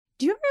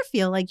Do you ever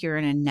feel like you're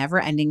in a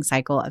never-ending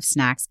cycle of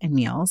snacks and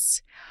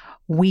meals?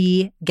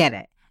 We get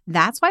it.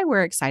 That's why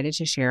we're excited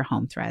to share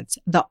Home Threads,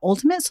 the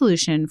ultimate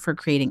solution for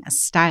creating a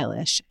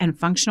stylish and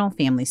functional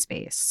family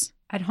space.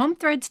 At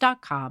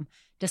homethreads.com,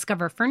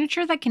 discover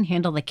furniture that can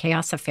handle the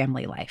chaos of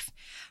family life.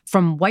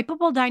 From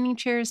wipeable dining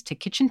chairs to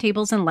kitchen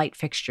tables and light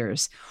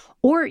fixtures.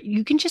 Or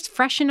you can just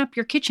freshen up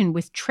your kitchen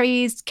with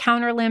trays,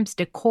 counter lamps,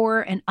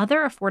 decor, and other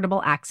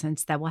affordable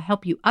accents that will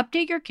help you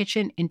update your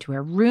kitchen into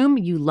a room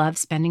you love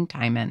spending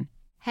time in.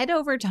 Head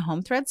over to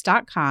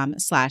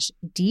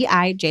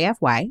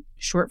homethreads.com/DIJFY,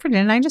 short for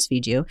Didn't I Just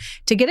Feed You,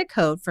 to get a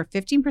code for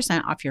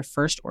 15% off your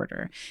first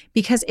order.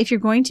 Because if you're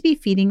going to be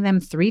feeding them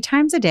 3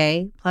 times a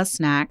day, plus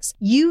snacks,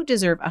 you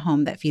deserve a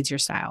home that feeds your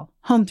style.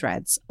 Home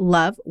Threads,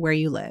 love where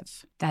you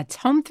live. That's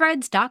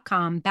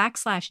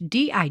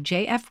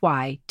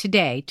homethreads.com/DIJFY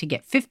today to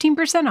get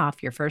 15%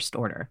 off your first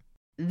order.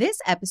 This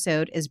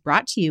episode is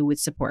brought to you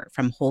with support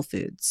from Whole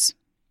Foods.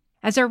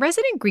 As a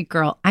resident Greek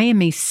girl, I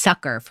am a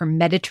sucker for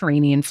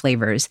Mediterranean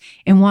flavors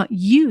and want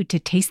you to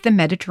taste the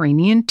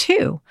Mediterranean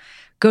too.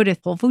 Go to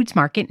Whole Foods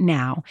Market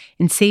now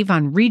and save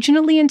on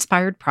regionally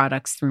inspired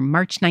products through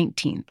March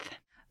 19th.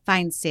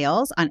 Find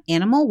sales on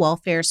animal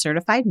welfare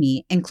certified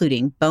meat,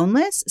 including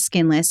boneless,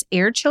 skinless,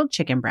 air-chilled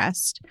chicken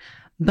breast,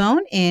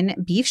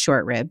 bone-in beef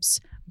short ribs,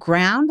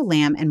 ground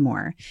lamb, and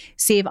more.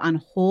 Save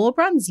on whole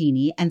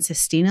bronzini and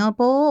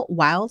sustainable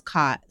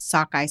wild-caught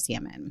sockeye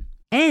salmon.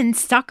 And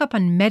stock up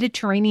on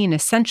Mediterranean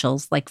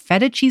essentials like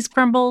feta cheese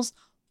crumbles,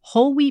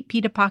 whole wheat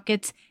pita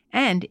pockets,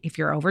 and, if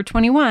you're over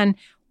 21,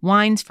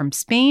 wines from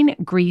Spain,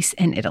 Greece,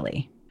 and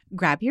Italy.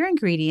 Grab your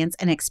ingredients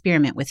and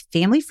experiment with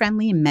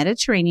family-friendly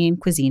Mediterranean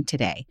cuisine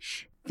today.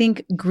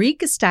 Think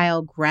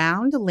Greek-style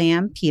ground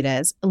lamb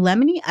pitas,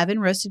 lemony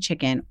oven-roasted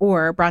chicken,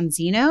 or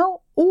bronzino,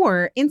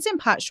 or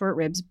instant pot short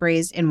ribs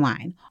braised in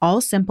wine.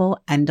 All simple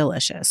and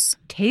delicious.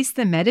 Taste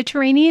the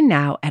Mediterranean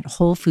now at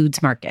Whole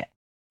Foods Market.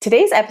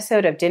 Today's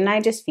episode of Didn't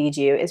I Just Feed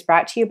You is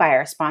brought to you by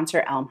our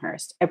sponsor,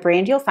 Elmhurst, a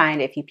brand you'll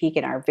find if you peek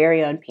in our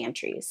very own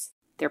pantries.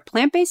 Their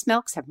plant-based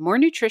milks have more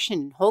nutrition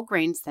and whole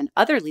grains than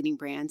other leading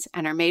brands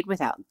and are made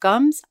without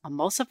gums,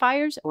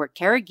 emulsifiers, or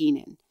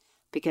carrageenan,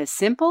 because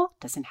simple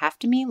doesn't have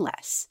to mean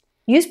less.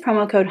 Use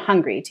promo code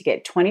HUNGRY to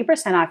get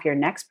 20% off your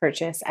next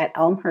purchase at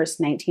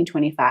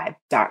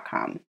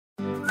elmhurst1925.com.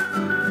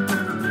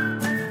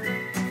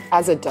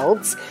 As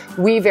adults,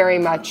 we very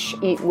much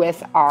eat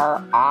with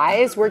our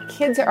eyes, where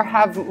kids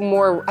have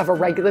more of a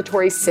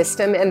regulatory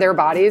system in their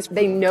bodies.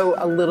 They know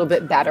a little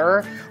bit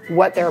better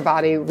what their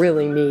body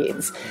really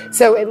needs.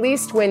 So at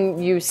least when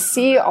you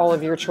see all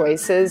of your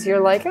choices, you're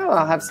like, oh,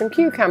 I'll have some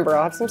cucumber,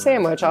 I'll have some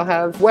sandwich, I'll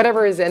have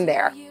whatever is in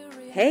there.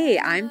 Hey,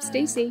 I'm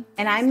Stacy.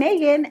 And I'm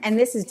Megan, and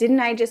this is Didn't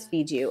I Just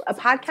Feed You, a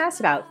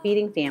podcast about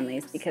feeding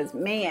families because,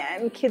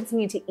 man, kids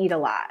need to eat a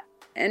lot.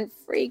 And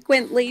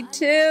frequently,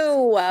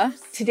 too.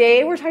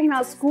 Today, we're talking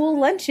about school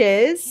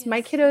lunches.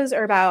 My kiddos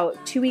are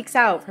about 2 weeks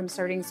out from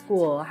starting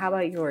school. How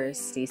about yours,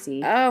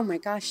 Stacey? Oh my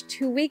gosh,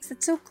 2 weeks.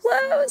 It's so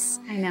close.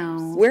 I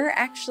know. We're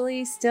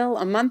actually still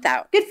a month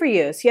out. Good for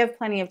you. So you have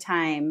plenty of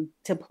time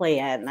to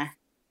plan.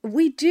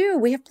 We do.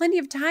 We have plenty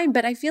of time,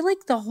 but I feel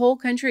like the whole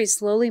country is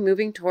slowly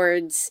moving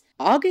towards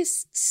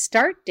August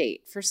start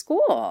date for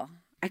school.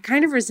 I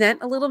kind of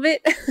resent a little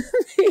bit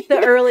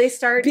the early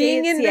start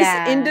being dates, in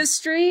this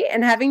industry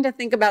and having to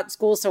think about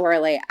school so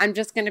early. I'm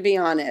just going to be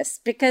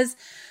honest, because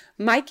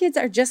my kids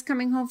are just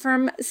coming home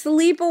from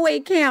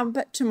sleepaway camp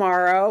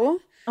tomorrow.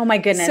 Oh my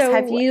goodness. So,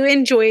 have you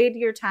enjoyed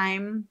your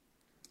time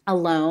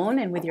alone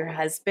and with your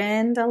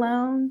husband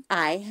alone?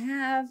 I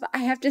have. I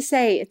have to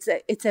say, it's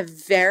a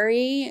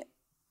very...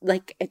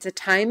 it's a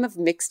time of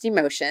mixed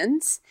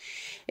emotions.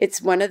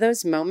 It's one of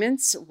those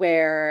moments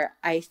where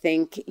I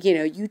think,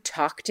 you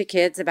talk to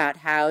kids about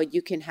how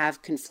you can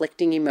have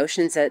conflicting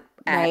emotions at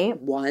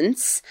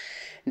once.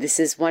 This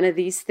is one of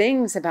these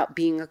things about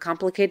being a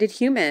complicated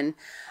human.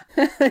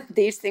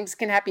 These things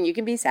can happen. You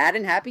can be sad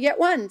and happy at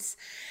once.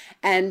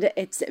 And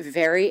it's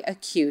very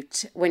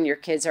acute when your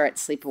kids are at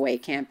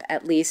sleepaway camp,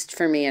 at least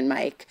for me and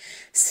Mike.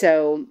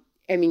 So,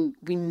 we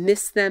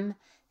miss them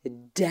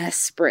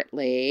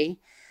desperately.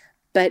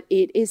 But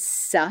it is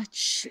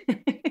such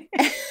an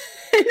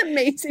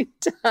amazing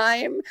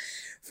time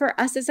for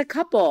us as a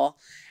couple.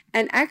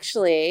 And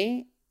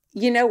actually,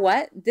 you know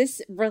what?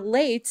 This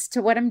relates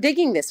to what I'm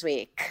digging this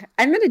week.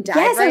 I'm going to dive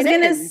right in. Yes, I was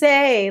going to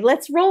say,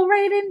 let's roll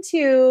right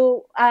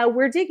into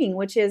We're Digging,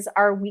 which is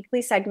our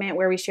weekly segment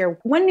where we share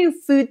one new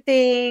food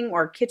thing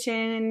or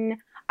kitchen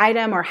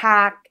item or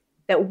hack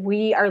that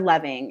we are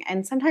loving.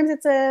 And sometimes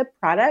it's a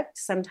product,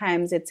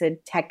 sometimes it's a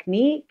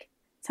technique,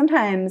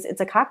 sometimes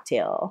it's a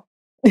cocktail.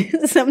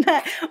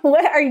 Sometimes,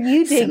 what are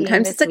you digging?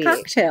 Sometimes it's a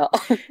cocktail.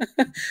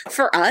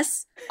 For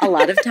us, a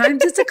lot of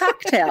times it's a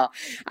cocktail.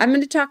 I'm going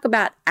to talk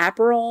about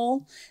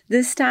Aperol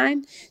this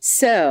time.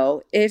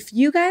 So if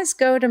you guys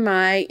go to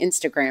my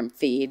Instagram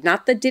feed,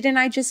 not the Didn't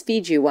I Just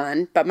Feed You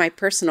one, but my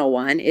personal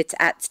one, it's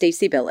at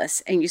Stacy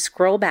Billis, and you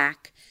scroll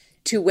back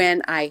to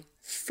when I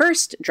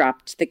first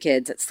dropped the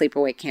kids at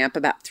sleepaway camp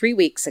about 3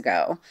 weeks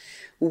ago,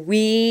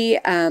 we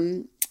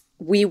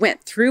we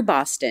went through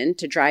Boston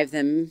to drive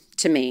them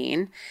to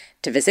Maine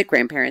to visit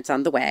grandparents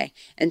on the way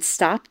and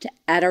stopped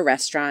at a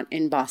restaurant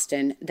in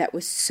Boston that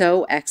was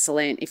so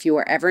excellent. If you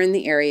are ever in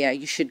the area,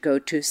 you should go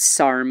to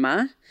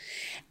Sarma.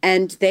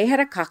 And they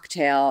had a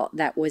cocktail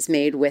that was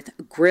made with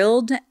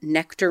grilled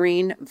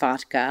nectarine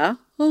vodka,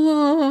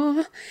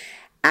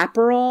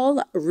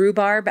 Aperol,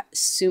 rhubarb,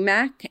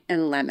 sumac,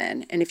 and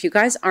lemon. And if you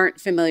guys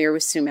aren't familiar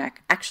with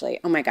sumac, actually,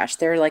 oh my gosh,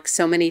 there are like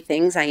so many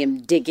things I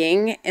am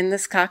digging in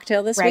this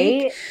cocktail this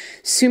week.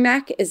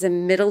 Sumac is a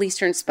Middle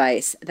Eastern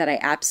spice that I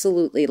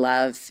absolutely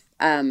love.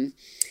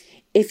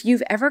 If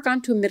you've ever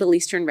gone to a Middle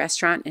Eastern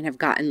restaurant and have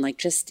gotten like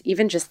just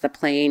the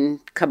plain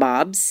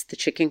kebabs, the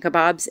chicken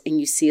kebabs, and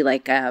you see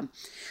like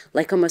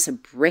almost a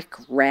brick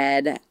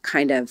red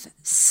kind of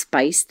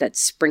spice that's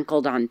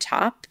sprinkled on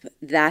top,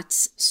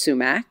 that's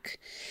sumac.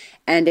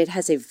 And it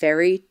has a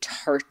very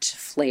tart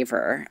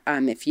flavor.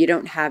 If you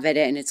don't have it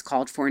and it's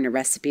called for in a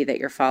recipe that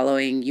you're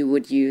following, you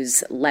would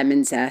use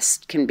lemon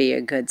zest, can be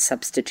a good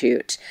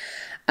substitute.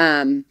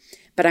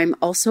 But I'm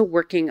also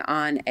working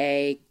on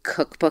a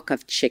cookbook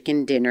of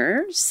chicken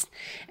dinners,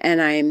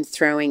 and I'm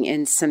throwing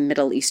in some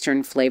Middle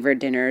Eastern flavored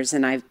dinners,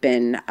 and I've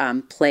been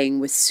playing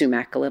with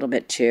sumac a little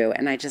bit too,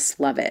 and I just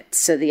love it.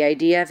 So the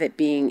idea of it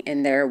being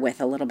in there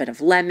with a little bit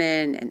of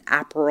lemon and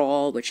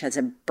Aperol, which has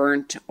a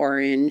burnt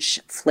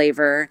orange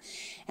flavor,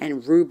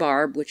 and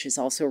rhubarb, which is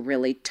also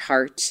really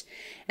tart,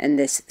 and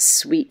this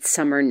sweet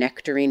summer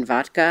nectarine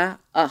vodka,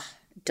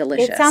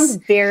 delicious. It sounds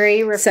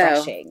very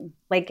refreshing.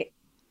 Like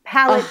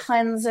palate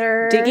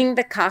cleanser. Digging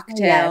the cocktail.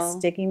 Yes,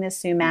 digging the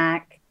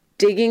sumac.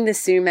 Digging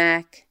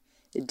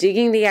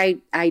the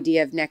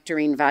idea of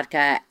nectarine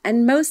vodka.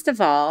 And most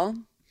of all,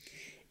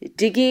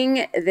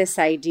 digging this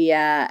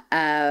idea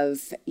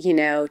of,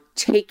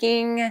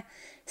 taking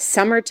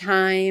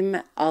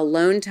summertime,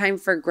 alone time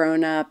for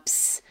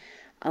grown-ups,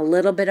 a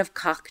little bit of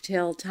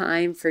cocktail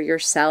time for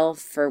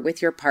yourself or with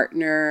your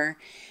partner,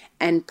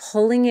 and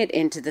pulling it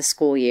into the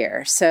school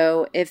year.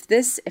 So if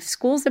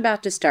school's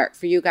about to start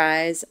for you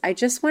guys, I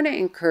just want to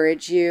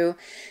encourage you.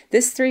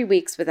 This 3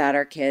 weeks without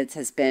our kids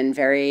has been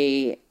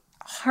very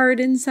hard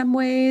in some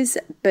ways,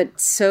 but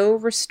so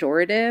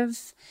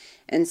restorative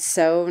and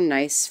so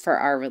nice for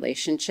our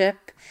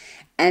relationship.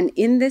 And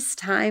in this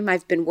time,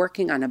 I've been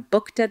working on a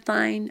book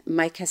deadline.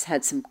 Mike has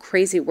had some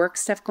crazy work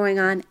stuff going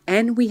on,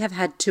 and we have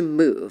had to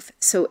move.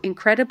 So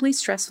incredibly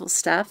stressful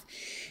stuff.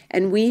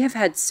 And we have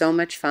had so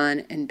much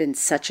fun and been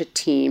such a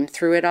team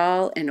through it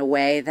all in a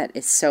way that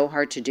is so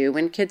hard to do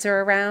when kids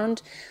are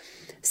around.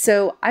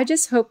 So I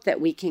just hope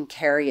that we can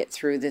carry it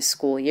through this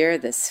school year,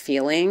 this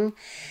feeling.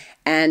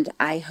 And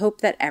I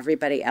hope that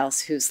everybody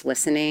else who's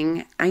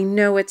listening, I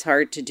know it's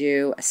hard to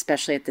do,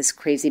 especially at this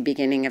crazy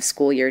beginning of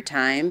school year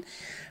time,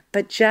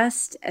 but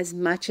just as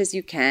much as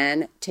you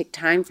can, take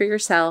time for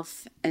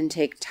yourself and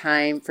take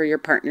time for your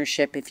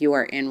partnership if you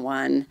are in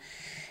one.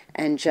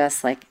 And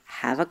just like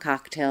have a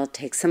cocktail,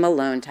 take some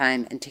alone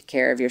time, and take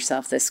care of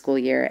yourself this school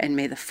year. And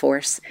may the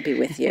force be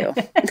with you.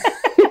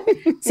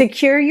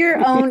 Secure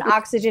your own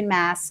oxygen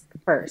mask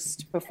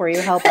first before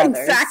you help others.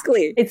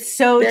 Exactly. It's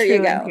so true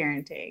in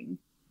parenting.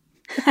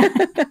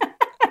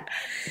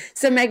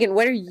 So Megan,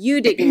 what are you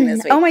digging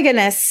this week? Oh my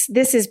goodness.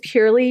 This is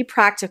purely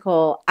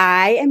practical.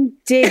 I am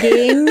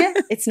digging.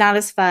 It's not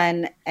as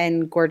fun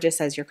and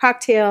gorgeous as your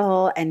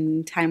cocktail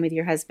and time with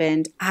your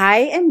husband.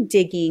 I am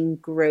digging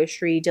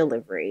grocery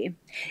delivery.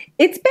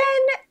 It's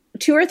been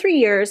 2 or 3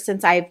 years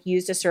since I've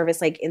used a service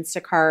like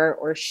Instacart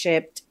or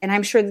Shipt. And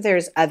I'm sure that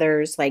there's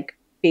others like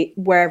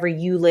wherever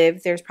you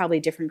live, there's probably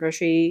different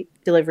grocery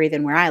delivery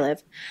than where I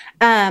live.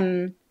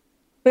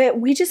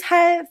 But we just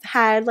have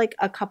had like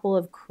a couple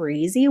of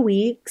crazy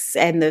weeks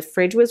and the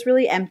fridge was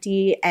really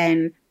empty.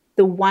 And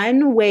the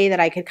one way that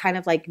I could kind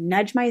of like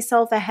nudge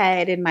myself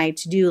ahead in my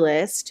to-do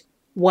list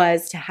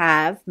was to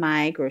have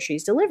my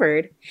groceries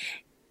delivered.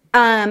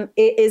 It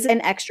is an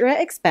extra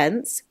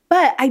expense,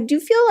 but I do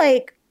feel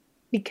like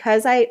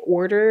because I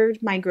ordered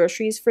my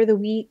groceries for the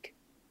week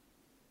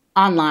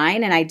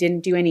online and I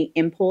didn't do any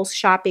impulse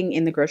shopping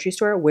in the grocery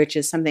store, which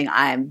is something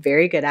I'm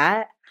very good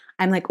at.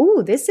 I'm like,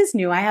 ooh, this is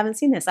new. I haven't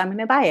seen this. I'm going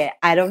to buy it.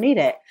 I don't need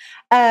it.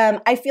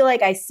 I feel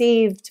like I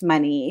saved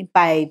money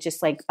by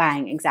just like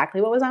buying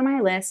exactly what was on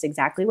my list,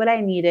 exactly what I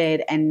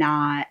needed, and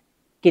not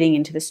getting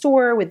into the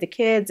store with the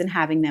kids and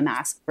having them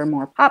ask for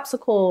more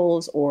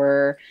popsicles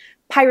or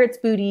pirate's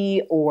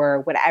booty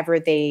or whatever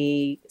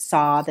they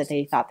saw that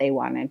they thought they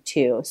wanted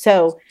to.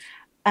 So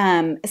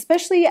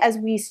especially as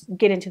we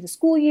get into the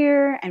school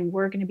year and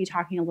we're going to be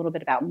talking a little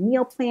bit about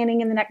meal planning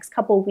in the next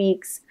couple of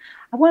weeks,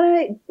 I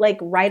want to like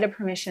write a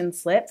permission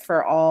slip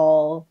for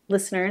all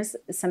listeners.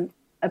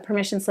 A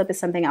permission slip is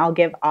something I'll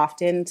give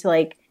often to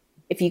like,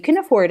 if you can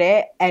afford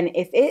it and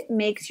if it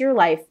makes your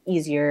life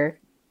easier,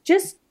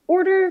 just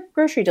order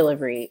grocery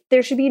delivery.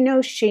 There should be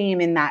no shame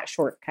in that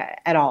shortcut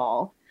at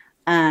all.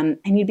 And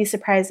you'd be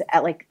surprised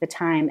at like the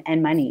time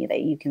and money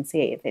that you can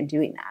save in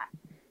doing that.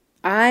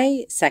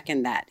 I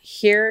second that.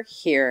 Here.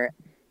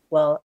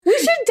 Well, we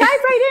should dive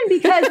right in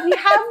because we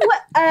have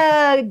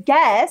a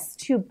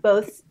guest who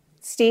both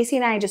Stacy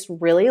and I just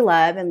really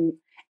love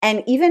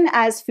And even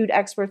as food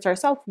experts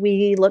ourselves,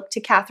 we look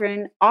to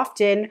Catherine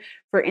often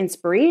for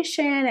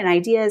inspiration and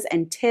ideas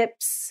and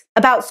tips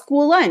about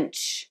school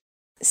lunch.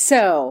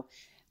 So,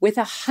 with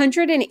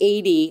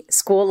 180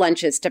 school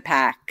lunches to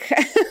pack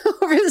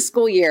over the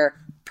school year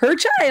per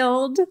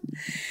child,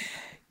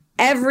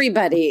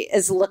 everybody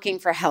is looking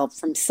for help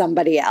from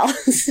somebody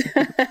else.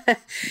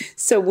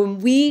 So when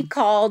we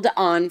called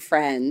on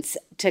friends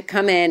to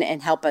come in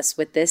and help us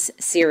with this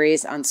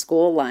series on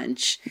school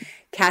lunch,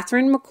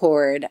 Catherine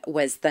McCord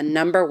was the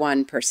number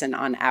one person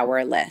on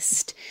our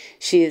list.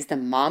 She is the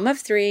mom of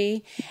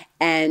 3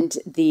 and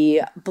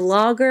the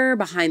blogger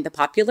behind the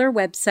popular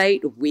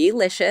website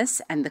Weelicious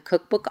and the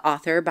cookbook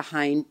author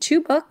behind 2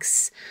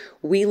 books,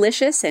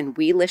 Weelicious and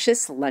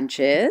Weelicious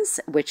Lunches,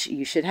 which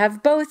you should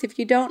have both if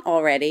you don't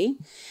already.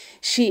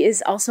 She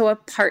is also a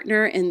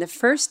partner in the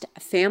first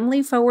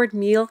family-forward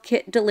meal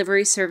kit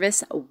delivery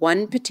service,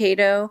 One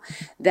Potato,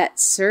 that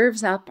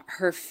serves up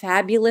her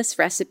fabulous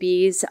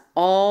recipes,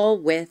 all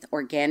with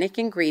organic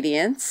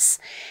ingredients.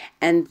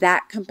 And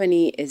that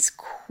company is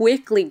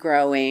quickly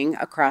growing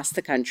across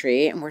the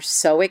country, and we're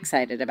so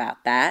excited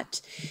about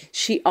that.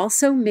 She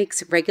also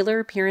makes regular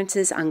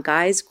appearances on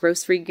Guy's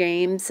Grocery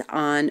Games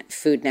on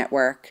Food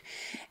Network.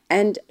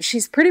 And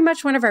she's pretty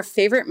much one of our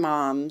favorite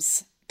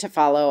moms to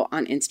follow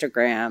on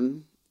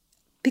Instagram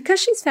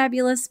because she's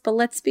fabulous, but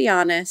let's be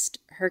honest,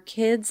 her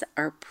kids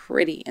are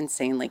pretty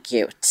insanely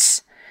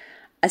cute.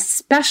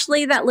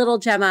 Especially that little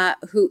Gemma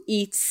who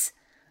eats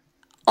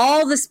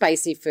all the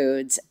spicy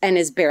foods and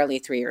is barely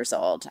 3 years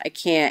old. I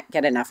can't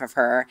get enough of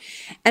her.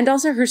 And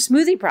also her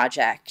smoothie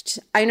project.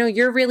 I know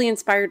you're really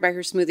inspired by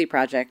her smoothie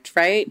project,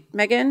 right,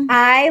 Megan?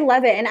 I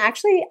love it. And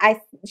actually,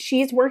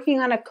 she's working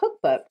on a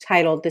cookbook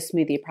titled The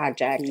Smoothie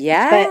Project.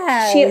 Yes.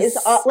 But she is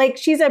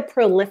she's a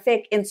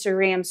prolific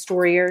Instagram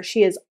storyer.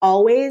 She is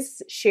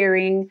always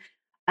sharing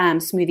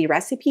smoothie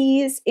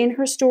recipes in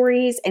her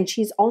stories. And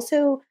she's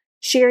also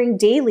sharing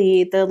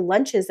daily the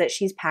lunches that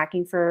she's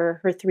packing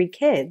for her 3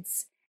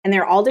 kids. And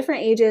they're all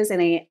different ages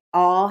and they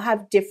all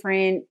have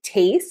different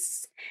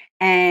tastes.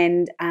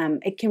 And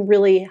it can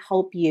really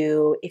help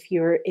you if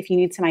you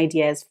need some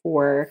ideas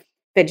for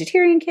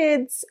vegetarian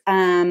kids,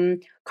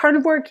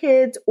 carnivore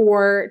kids,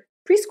 or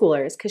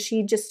preschoolers, because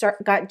she just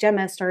got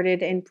Gemma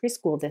started in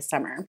preschool this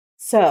summer.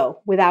 So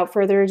without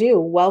further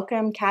ado,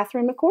 welcome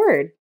Catherine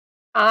McCord.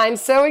 I'm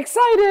so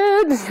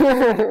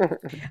excited.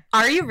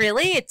 Are you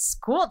really? It's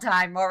school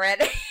time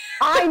already.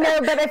 I know,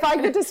 but if I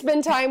get to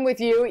spend time with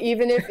you,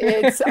 even if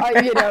it's,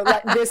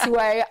 like this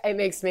way, it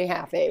makes me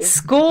happy.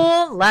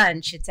 School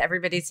lunch. It's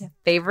everybody's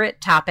favorite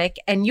topic.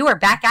 And you are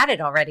back at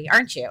it already,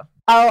 aren't you?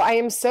 Oh, I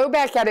am so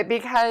back at it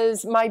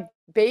because my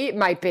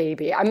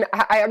baby,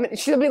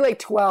 she'll be like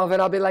 12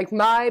 and I'll be like,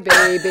 my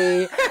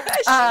baby.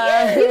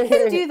 You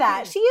can do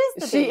that. She is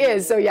the baby. She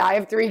is. So yeah, I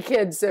have 3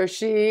 kids. So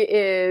she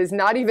is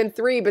not even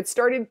 3, but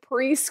started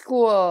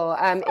preschool.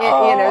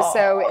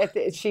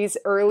 She's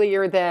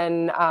earlier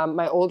than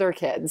my older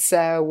kids.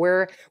 So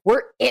we're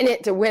in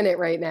it to win it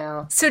right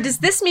now. So does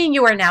this mean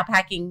you are now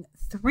packing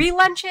 3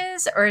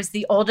 lunches, or is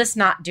the oldest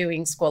not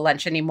doing school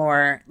lunch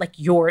anymore, like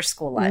your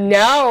school lunch?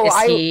 No,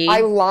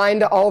 I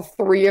lined all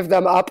 3 of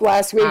them up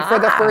last week for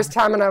the first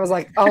time, and I was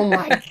like, oh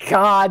my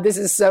God, this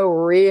is so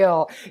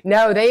real.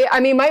 No,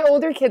 my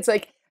older kids,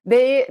 like,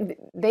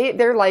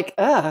 they're like,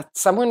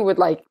 someone would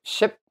like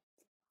ship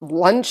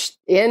lunch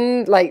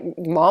in, like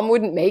mom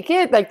wouldn't make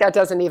it. Like that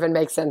doesn't even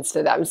make sense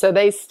to them. So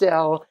they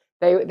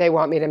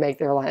want me to make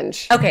their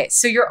lunch. Okay.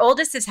 So your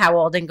oldest is how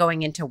old and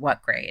going into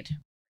what grade?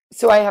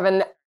 So I have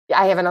an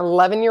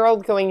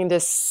 11-year-old going into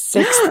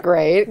 6th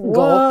grade.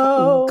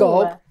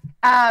 Gulp.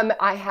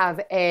 I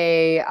have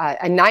a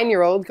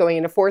 9-year-old going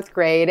into 4th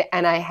grade,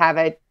 and I have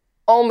a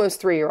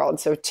almost 3-year-old,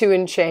 so 2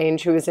 and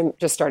change, who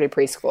just started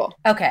preschool.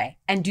 Okay.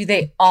 And do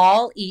they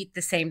all eat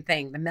the same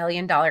thing? The $1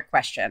 million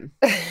question.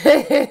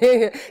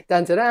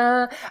 Dun,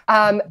 da,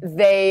 da.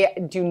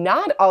 They do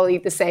not all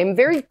eat the same.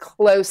 Very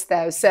close,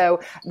 though.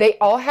 So they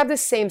all have the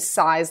same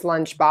size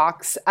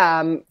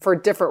lunchbox for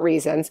different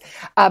reasons.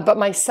 But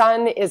my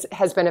son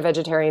has been a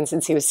vegetarian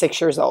since he was 6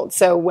 years old.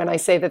 So when I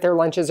say that their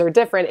lunches are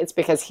different, it's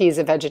because he's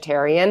a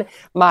vegetarian.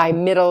 My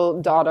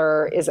middle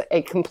daughter is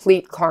a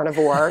complete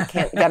carnivore,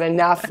 can't get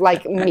enough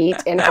like meat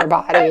in her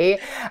body.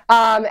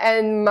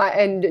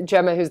 And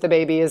Gemma, who's the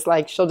baby, is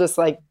like, she'll just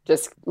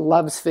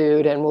loves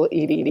food and will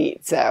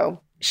eat.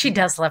 So she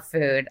does love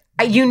food.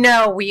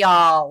 We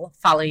all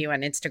follow you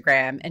on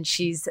Instagram, and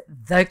she's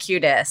the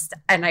cutest.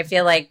 And I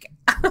feel like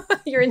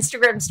your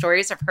Instagram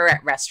stories of her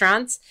at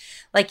restaurants,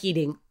 like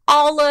eating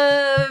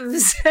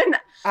olives and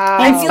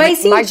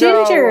spicy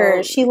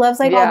ginger. She loves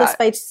all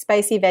the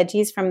spicy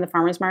veggies from the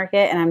farmer's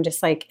market, and I'm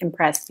just like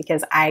impressed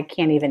because I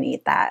can't even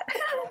eat that.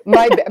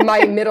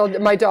 my middle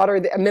daughter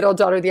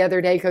the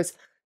other day goes,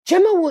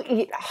 Gemma will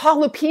eat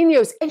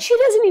jalapenos, and she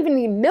doesn't even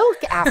need milk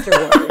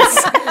afterwards.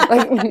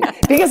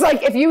 Because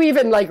if you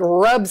even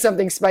rub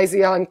something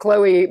spicy on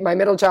Chloe, my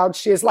middle child,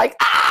 she is like,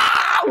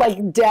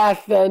 like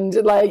death, and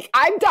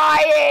I'm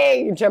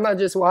dying. Gemma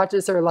just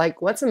watches her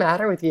like, what's the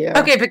matter with you?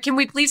 Okay, but can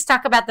we please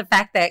talk about the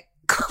fact that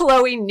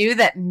Chloe knew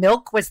that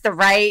milk was the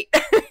right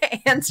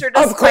answer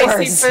to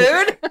spicy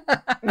food.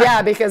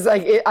 Yeah, because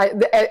like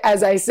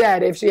as I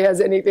said, if she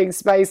has anything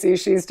spicy,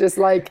 she's just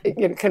like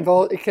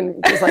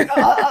just like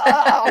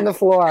on the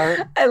floor.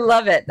 I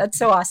love it. That's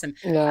so awesome.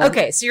 Yeah.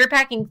 Okay, so you're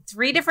packing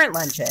 3 different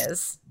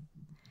lunches.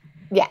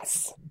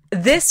 Yes.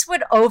 This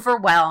would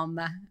overwhelm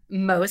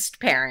most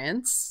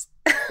parents.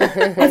 I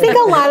think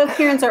a lot of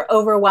parents are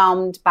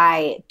overwhelmed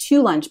by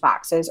 2 lunch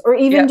boxes or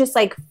even just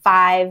like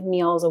 5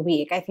 meals a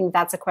week. I think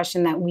that's a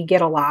question that we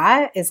get a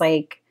lot is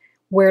like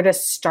where to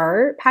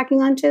start packing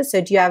lunches.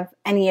 So do you have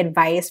any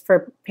advice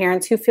for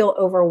parents who feel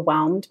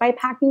overwhelmed by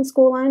packing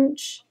school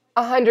lunch?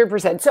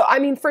 100%. So, I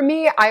mean, for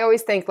me, I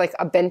always think like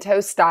a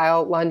bento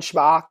style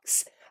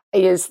lunchbox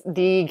is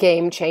the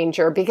game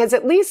changer because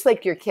at least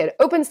like your kid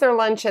opens their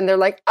lunch and they're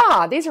like,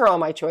 these are all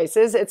my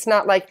choices. It's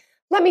not like,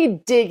 let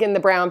me dig in the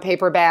brown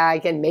paper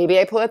bag and maybe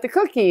I pull out the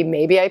cookie,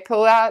 maybe I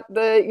pull out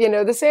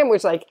the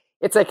sandwich. Like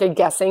it's like a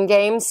guessing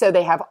game. So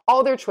they have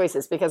all their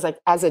choices because like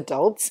as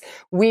adults,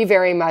 we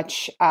very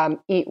much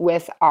eat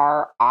with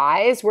our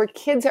eyes where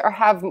kids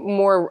have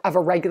more of a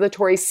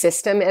regulatory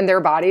system in their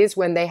bodies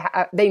when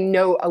they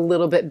know a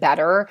little bit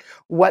better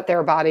what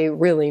their body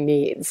really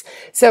needs.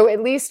 So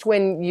at least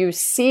when you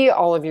see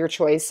all of your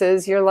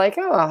choices, you're like,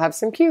 oh, I'll have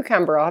some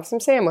cucumber, I'll have some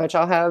sandwich,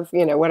 I'll have,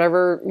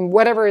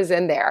 whatever is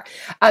in there.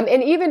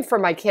 And even for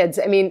my kids,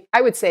 I mean,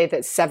 I would say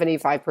that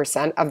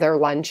 75% of their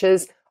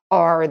lunches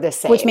are the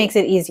same. Which makes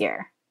it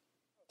easier.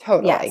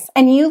 Totally. Yes.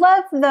 And you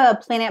love the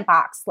Planet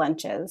Box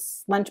lunch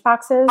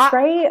boxes,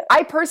 right?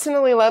 I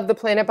personally love the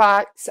Planet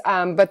Box,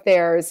 but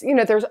there's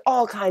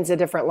all kinds of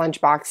different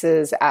lunch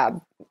boxes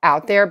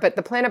out there. But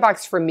the Planet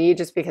Box for me,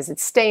 just because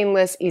it's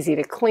stainless, easy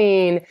to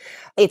clean,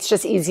 it's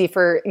just easy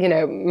for,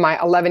 my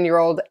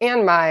 11-year-old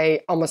and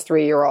my almost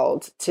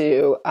 3-year-old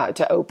to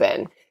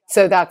open.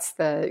 So that's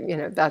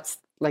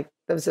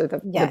those are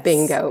the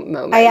bingo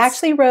moments. I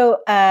actually wrote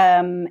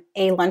a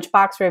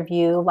lunchbox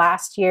review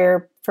last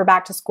year for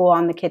back to school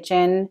on the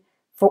kitchen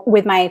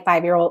with my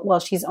 5-year-old. Well,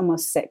 she's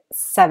almost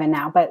 7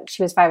 now, but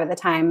she was 5 at the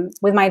time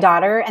with my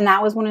daughter. And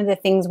that was one of the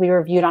things we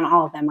reviewed on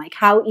all of them. Like,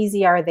 how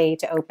easy are they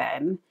to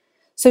open?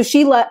 So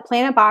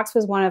Planet Box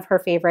was one of her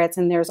favorites.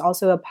 And there's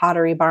also a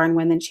Pottery Barn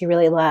one that she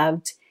really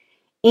loved.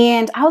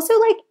 And I also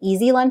like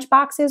easy lunch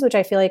boxes, which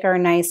I feel like are a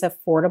nice,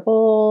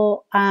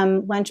 affordable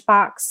lunch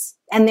box.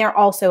 And they're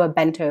also a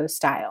bento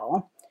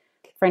style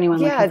for anyone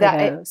looking for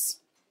those.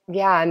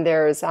 Yeah, and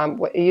there's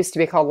what it used to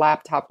be called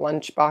laptop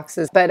lunch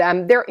boxes, but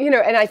there,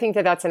 and I think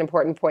that that's an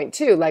important point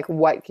too. Like,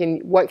 what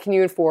can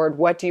you afford?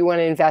 What do you want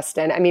to invest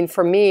in? I mean,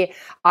 for me,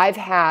 I've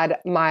had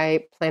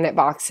my Planet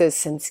boxes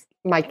since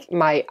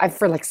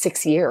for like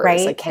 6 years.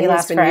 Right? Like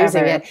Kenny's been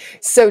using it.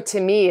 So to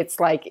me, it's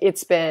like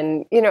it's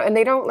been, and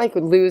they don't like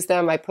lose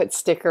them. I put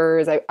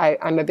stickers.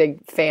 I'm a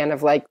big fan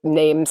of like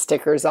name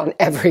stickers on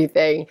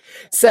everything.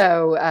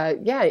 So I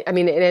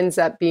mean, it ends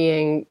up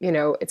being,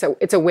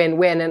 it's a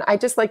win-win. And I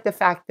just like the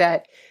fact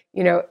that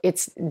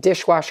it's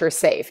dishwasher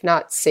safe,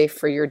 not safe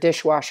for your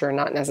dishwasher,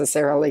 not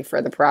necessarily for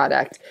the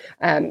product.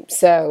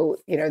 So,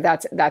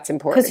 that's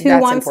important. Because who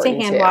wants to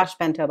hand wash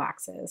bento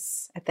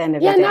boxes at the end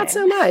of the day? Yeah,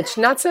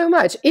 not so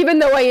much. Even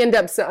though I end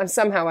up,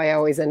 somehow I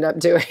always end up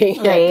doing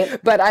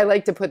it. But I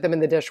like to put them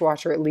in the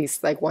dishwasher at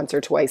least like once or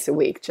twice a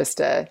week just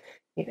to,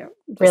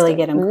 really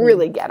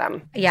get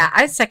them. Yeah,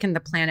 I second the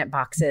Planet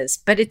boxes.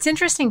 But it's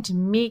interesting to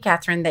me,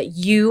 Catherine, that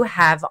you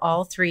have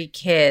all 3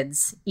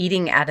 kids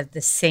eating out of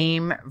the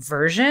same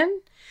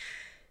version.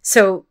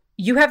 So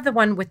you have the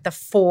one with the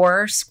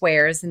 4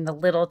 squares and the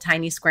little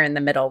tiny square in the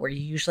middle where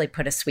you usually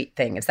put a sweet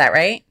thing. Is that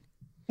right?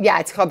 Yeah,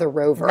 it's called the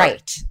Rover.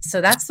 Right.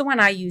 So that's the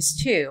one I use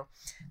too.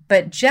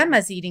 But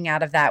Gemma's eating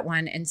out of that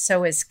one, and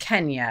so is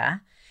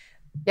Kenya.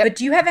 Yep. But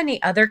do you have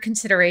any other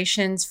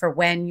considerations for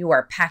when you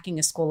are packing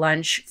a school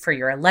lunch for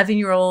your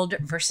 11-year-old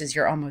versus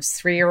your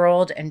almost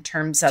 3-year-old in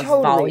terms of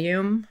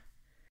volume?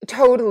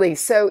 Totally.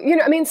 So,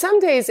 I mean, some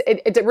days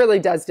it really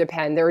does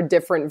depend. There are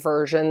different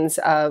versions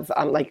of,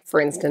 like, for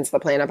instance, the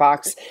Planet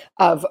Box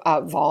of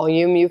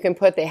volume you can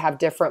put. They have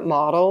different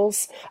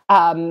models.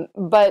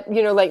 But,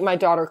 like my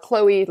daughter,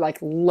 Chloe, like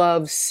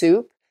loves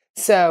soup.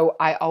 So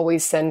I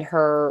always send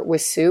her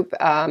with soup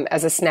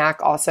as a snack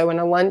also in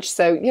a lunch.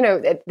 So,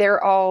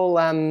 they're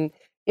all,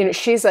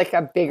 she's like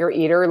a bigger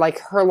eater. Like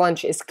her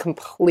lunch is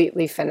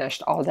completely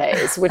finished all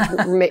days, which,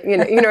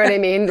 you know what I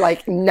mean?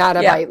 Like not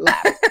a bite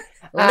left.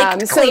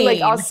 So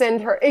like I'll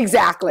send her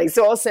exactly.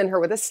 So I'll send her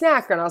with a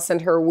snack and I'll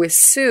send her with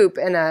soup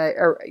in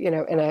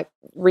a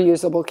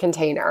reusable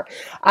container.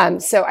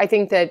 So I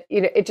think that,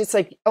 it just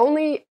like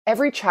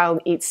every child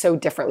eats so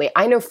differently.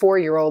 I know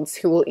 4-year-olds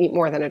who will eat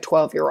more than a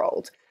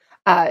 12-year-old.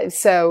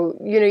 So,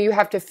 you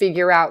have to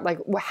figure out like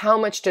how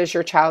much does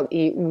your child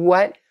eat?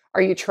 What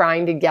are you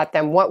trying to get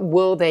them? What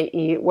will they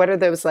eat? What are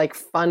those like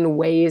fun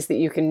ways that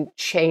you can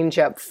change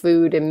up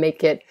food and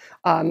make it,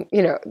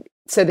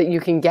 so that you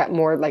can get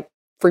more like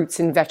fruits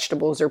and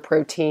vegetables or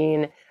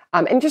protein,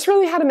 and just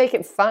really how to make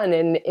it fun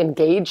and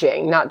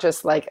engaging, not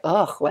just like,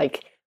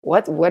 like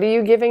what are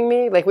you giving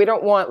me? Like we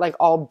don't want like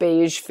all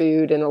beige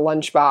food in a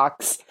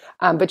lunchbox,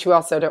 but you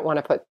also don't want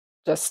to put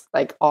just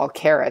like all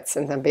carrots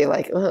and then be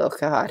like, oh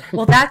God.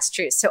 Well, that's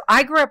true. So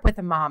I grew up with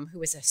a mom who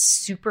was a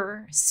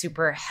super,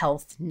 super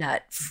health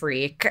nut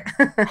freak.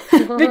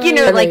 But, you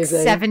know, like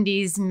Amazing.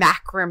 70s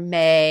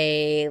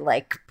macrame,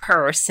 like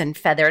purse and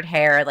feathered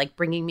hair, like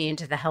bringing me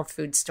into the health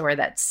food store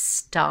that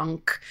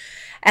stunk,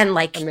 and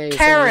like Amazing.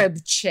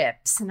 carob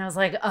chips. And I was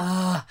like,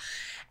 oh.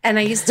 And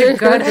I used to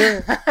go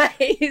to,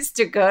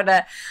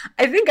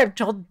 I think I've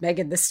told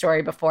Megan this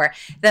story before,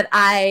 that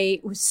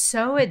I was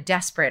so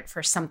desperate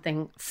for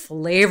something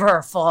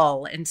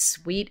flavorful and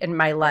sweet in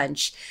my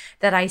lunch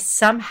that I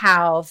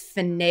somehow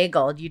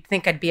finagled. You'd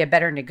think I'd be a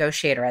better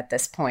negotiator at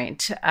this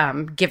point,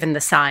 given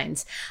the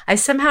signs. I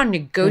somehow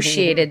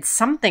negotiated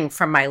something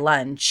from my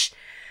lunch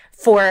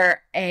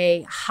for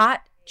a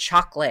hot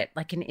chocolate,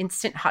 like an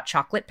instant hot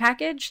chocolate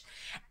package.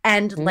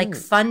 And like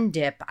Fun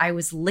Dip, I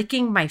was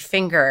licking my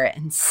finger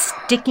and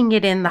sticking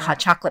it in the hot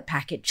chocolate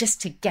packet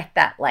just to get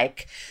that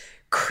like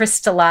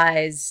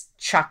crystallized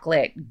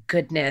chocolate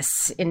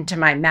goodness into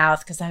my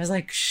mouth, because I was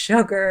like,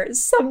 sugar,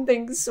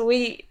 something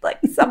sweet, like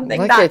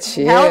something that's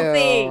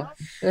healthy.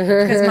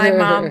 Because my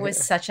mom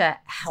was such a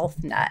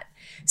health nut.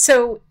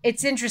 So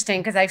it's interesting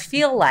because I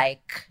feel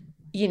like,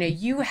 you know,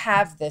 you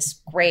have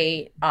this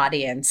great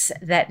audience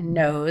that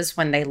knows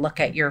when they look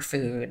at your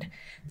food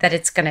that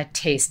it's going to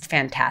taste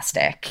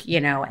fantastic,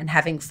 you know, and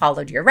having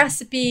followed your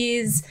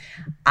recipes,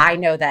 I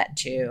know that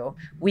too.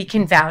 We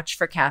can vouch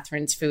for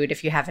Catherine's food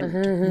if you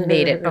haven't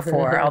made it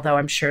before, although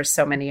I'm sure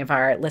so many of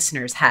our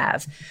listeners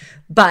have.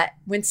 But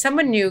when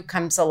someone new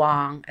comes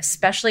along,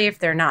 especially if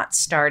they're not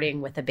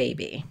starting with a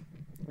baby,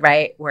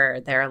 right,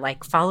 where they're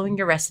like following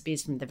your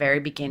recipes from the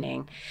very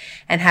beginning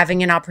and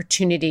having an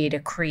opportunity to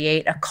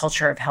create a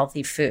culture of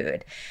healthy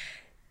food,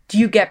 do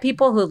you get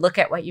people who look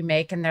at what you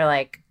make and they're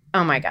like,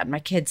 oh my God, my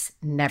kid's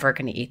never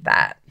going to eat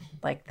that.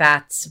 Like,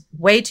 that's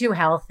way too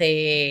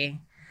healthy.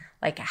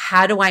 Like,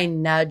 how do I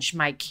nudge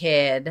my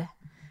kid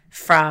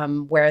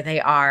from where they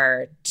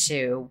are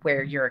to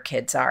where your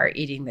kids are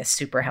eating this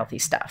super healthy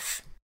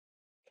stuff?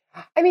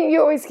 I mean,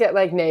 you always get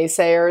like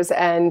naysayers,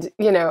 and,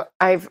 you know,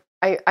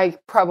 I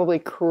probably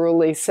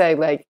cruelly say,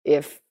 like,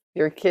 if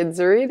your kids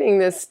are eating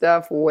this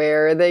stuff,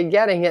 where are they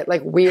getting it?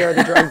 Like, we are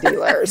the drug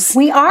dealers.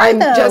 We are,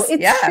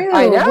 it's true.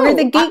 I know. We're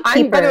the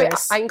gatekeepers. By the way,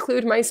 I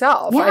include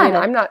myself. Yeah.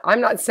 I mean,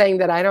 I'm not saying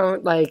that I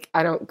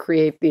don't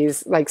create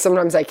these, like,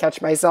 sometimes I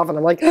catch myself and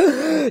I'm like,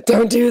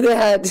 don't do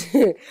that.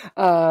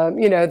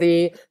 You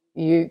know,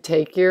 you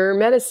take your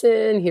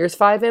medicine, here's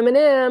 5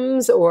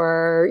 M&Ms,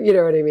 or, you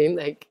know what I mean?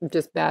 Like,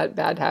 just bad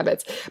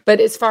habits. But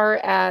as far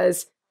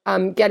as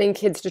getting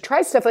kids to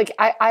try stuff, like,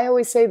 I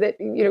always say that,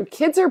 you know,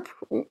 kids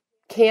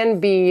can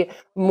be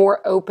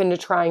more open to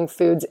trying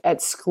foods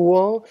at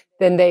school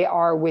than they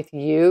are with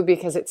you,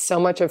 because it's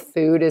so much of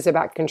food is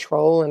about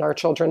control and our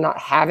children not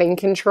having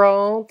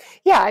control.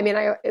 Yeah, I mean,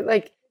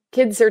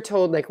 kids are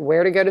told like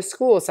where to go to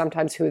school,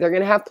 sometimes who they're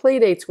going to have play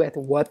dates with,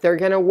 what they're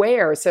going to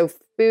wear. So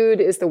food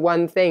is the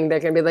one thing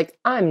they're going to be like,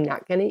 I'm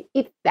not going to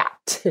eat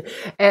that.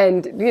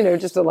 And, you know,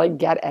 just to like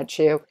get at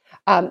you.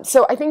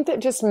 So I think that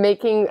just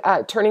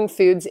turning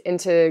foods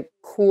into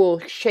cool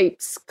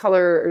shapes,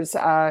 colors,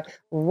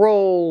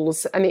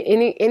 rolls, I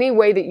mean, any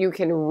way that you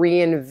can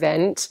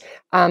reinvent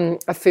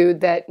a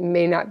food that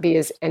may not be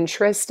as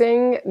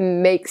interesting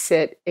makes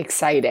it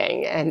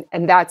exciting.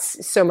 And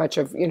that's so much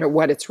of, you know,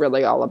 what it's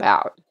really all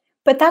about.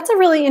 But that's a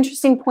really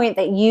interesting point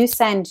that you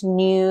send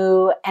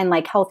new and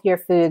like healthier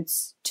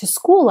foods to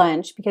school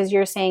lunch, because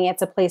you're saying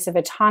it's a place of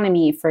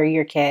autonomy for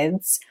your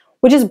kids,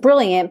 which is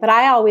brilliant. But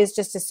I always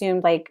just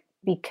assumed, like,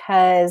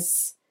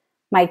 because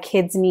my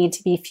kids need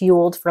to be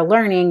fueled for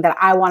learning, that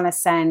I want to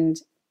send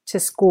to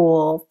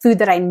school food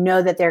that I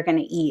know that they're going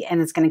to eat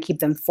and it's going to keep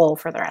them full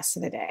for the rest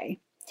of the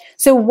day.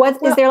 So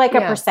is there like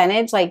a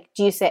percentage? Like,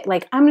 do you say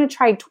like, I'm going to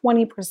try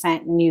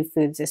 20% new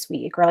foods this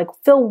week, or like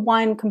fill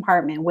one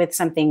compartment with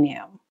something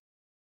new?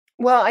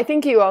 Well, I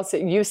think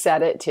you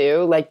said it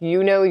too. Like,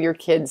 you know, your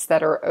kids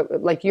that are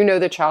like, you know,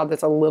 the child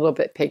that's a little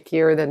bit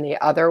pickier than the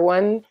other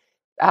one.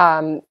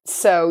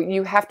 So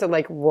you have to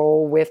like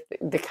roll with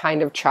the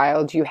kind of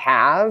child you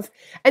have.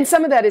 And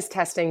some of that is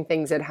testing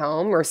things at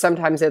home, or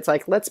sometimes it's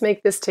like, let's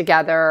make this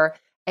together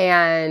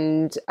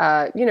and,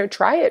 you know,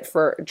 try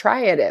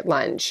it at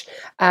lunch.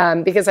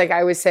 Because like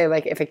I always say,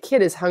 like, if a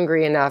kid is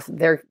hungry enough,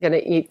 they're going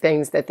to eat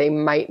things that they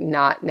might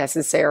not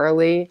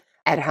necessarily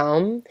at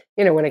home.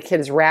 You know, when a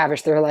kid is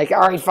ravished, they're like,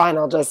 all right, fine,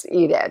 I'll just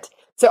eat it.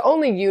 So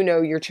only you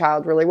know your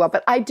child really well.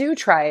 But I do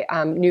try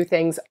new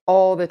things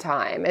all the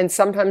time. And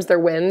sometimes they're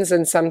wins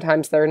and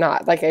sometimes they're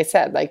not. Like I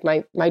said, like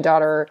my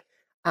daughter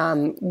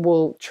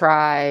will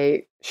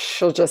try,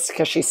 she'll just,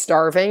 because she's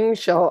starving,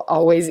 she'll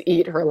always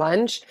eat her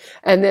lunch.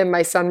 And then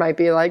my son might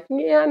be like,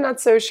 yeah, I'm not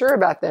so sure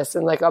about this.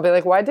 And like, I'll be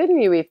like, why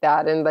didn't you eat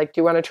that? And like,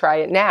 do you want to try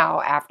it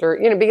now after,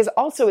 you know, because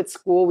also at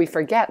school, we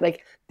forget,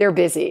 like, they're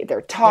busy,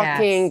 they're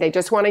talking, they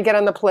just want to get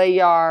on the play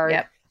yard.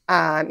 Yep.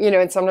 You know,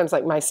 and sometimes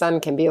like my son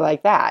can be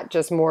like that,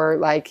 just more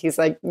like, he's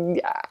like,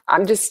 yeah,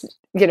 I'm just,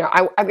 you know,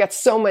 I've got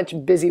so much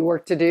busy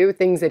work to do,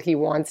 things that he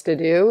wants to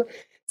do.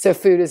 So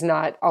food is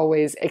not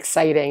always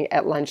exciting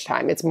at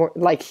lunchtime. It's more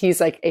like he's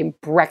like a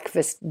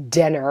breakfast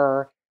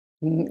dinner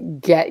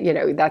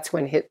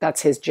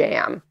that's his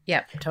jam.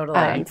 Yep,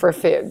 totally. For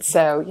food.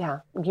 So yeah,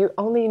 you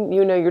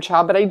know your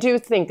child, but I do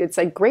think it's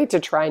like great to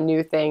try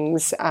new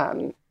things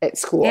at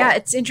school. Yeah,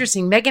 it's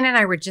interesting. Megan and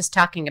I were just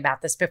talking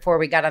about this before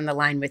we got on the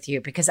line with you,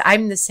 because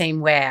I'm the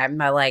same way. I'm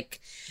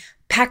like,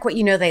 pack what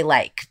you know they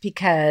like,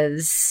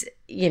 because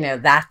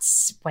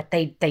that's what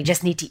they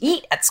just need to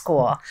eat at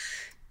school.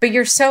 But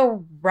you're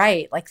so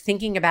right. Like,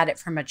 thinking about it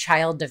from a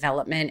child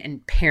development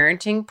and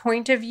parenting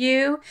point of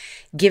view,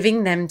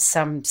 giving them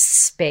some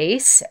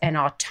space and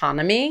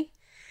autonomy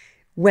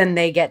when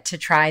they get to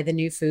try the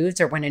new foods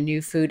or when a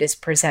new food is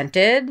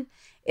presented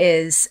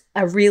is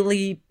a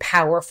really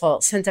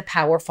sends a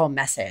powerful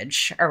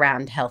message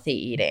around healthy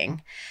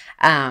eating.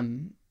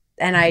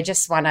 And I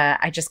just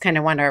kind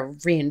of want to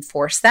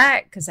reinforce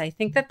that, because I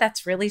think that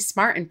that's really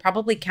smart and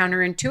probably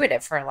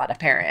counterintuitive for a lot of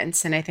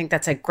parents. And I think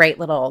that's a great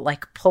little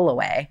pull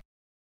away.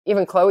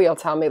 Even Chloe will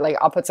tell me,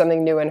 I'll put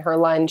something new in her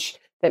lunch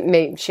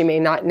that she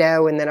may not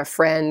know. And then a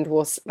friend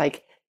will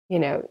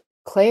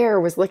Claire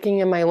was looking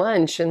in my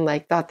lunch and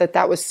thought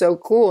that was so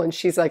cool. And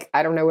she's like,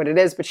 I don't know what it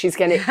is, but she's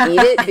going to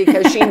eat it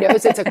because she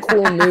knows it's a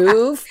cool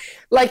move.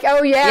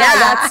 Oh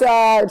yeah.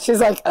 That's, she's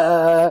like,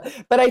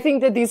 but I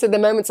think that these are the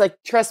moments,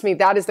 trust me,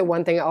 that is the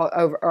one thing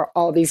over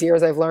all these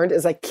years I've learned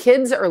is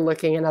kids are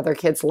looking in other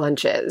kids'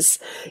 lunches.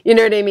 You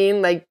know what I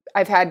mean?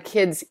 I've had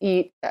kids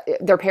eat,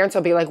 their parents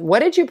will be like, what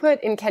did you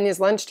put in Kenya's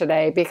lunch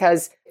today?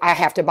 Because I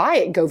have to buy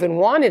it. Govin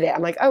wanted it.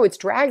 I'm like, oh, it's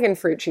dragon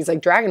fruit. She's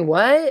like, dragon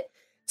what?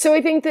 So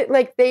I think that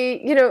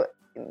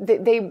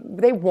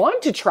they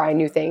want to try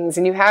new things,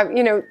 and you have,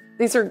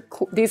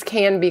 these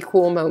can be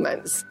cool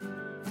moments.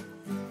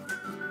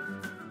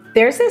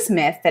 There's this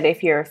myth that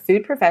if you're a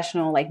food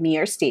professional like me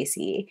or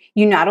Stacy,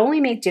 you not only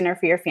make dinner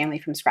for your family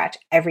from scratch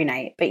every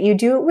night, but you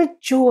do it with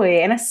joy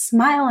and a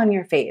smile on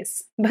your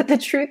face. But the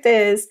truth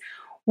is,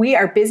 we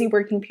are busy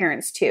working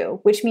parents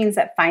too, which means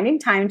that finding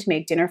time to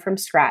make dinner from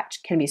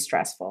scratch can be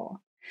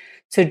stressful.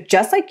 So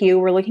just like you,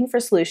 we're looking for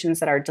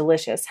solutions that are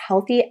delicious,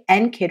 healthy,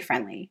 and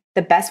kid-friendly.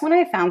 The best one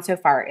I've found so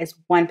far is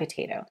One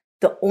Potato,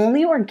 the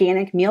only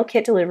organic meal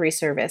kit delivery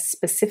service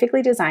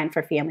specifically designed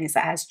for families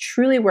that has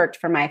truly worked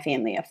for my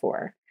family of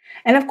 4.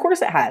 And of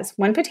course it has.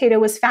 One Potato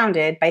was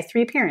founded by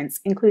 3 parents,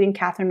 including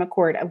Catherine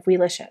McCord of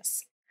Weelicious.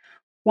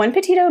 One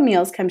Potato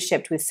meals come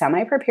shipped with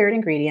semi-prepared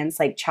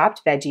ingredients like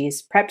chopped veggies,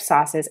 prepped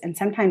sauces, and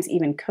sometimes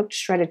even cooked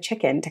shredded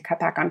chicken to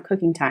cut back on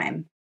cooking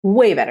time.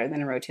 Way better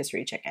than a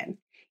rotisserie chicken.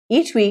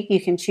 Each week, you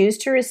can choose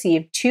to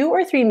receive 2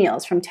 or 3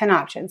 meals from 10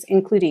 options,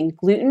 including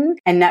gluten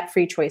and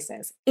nut-free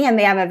choices. And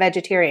they have a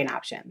vegetarian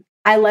option.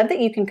 I love that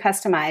you can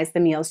customize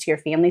the meals to your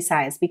family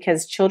size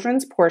because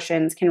children's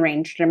portions can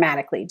range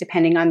dramatically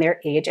depending on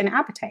their age and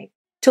appetite.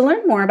 To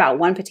learn more about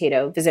One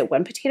Potato, visit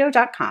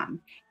onepotato.com.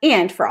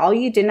 And for all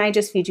you Didn't I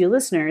Just Feed You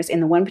listeners in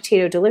the One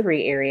Potato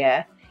delivery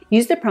area,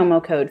 use the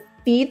promo code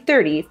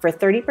FEED30 for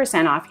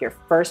 30% off your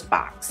first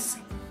box.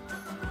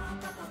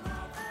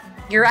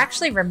 You're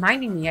actually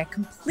reminding me, I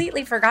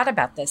completely forgot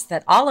about this,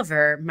 that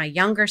Oliver, my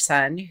younger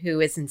son, who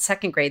is in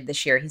 2nd grade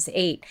this year, he's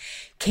 8,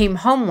 came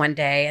home one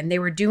day and they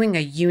were doing a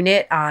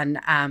unit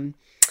on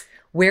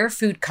where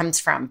food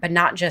comes from, but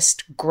not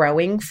just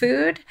growing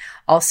food.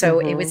 Also,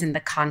 It was in the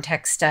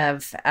context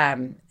of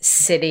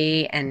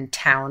city and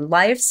town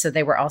life. So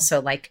they were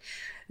also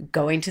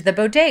going to the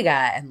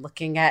bodega and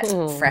looking at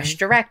Fresh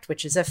Direct,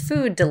 which is a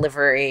food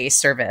delivery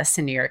service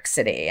in New York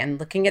City, and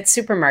looking at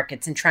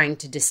supermarkets and trying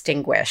to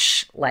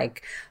distinguish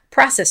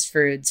processed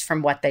foods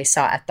from what they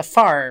saw at the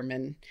farm.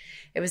 And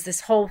it was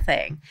this whole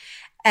thing.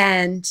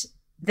 And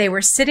they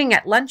were sitting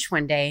at lunch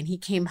one day and he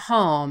came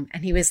home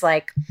and he was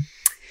like,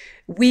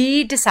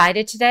 we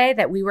decided today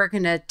that we were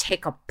going to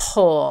take a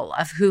poll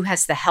of who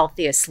has the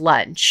healthiest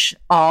lunch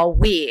all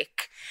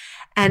week.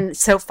 And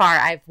so far,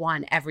 I've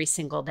won every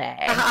single day.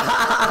 And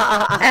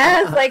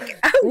I was like,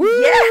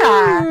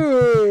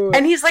 oh, yeah.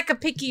 And he's a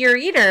pickier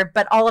eater,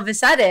 but all of a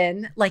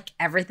sudden,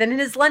 everything in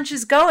his lunch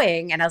is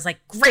going. And I was like,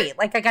 great,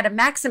 I got to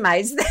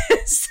maximize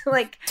this.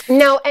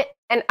 No,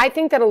 and I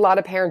think that a lot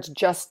of parents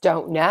just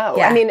don't know.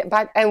 Yeah. I mean,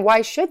 and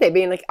why should they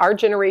be? Our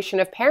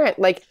generation of parent,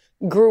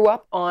 grew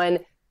up on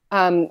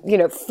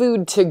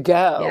food to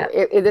go.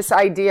 Yeah. This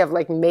idea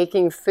of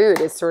making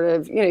food is sort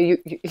of,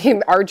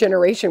 our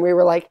generation, we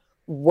were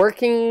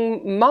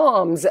working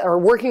moms or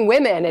working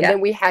women. And then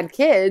we had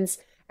kids.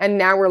 And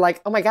now we're like,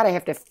 oh my God, I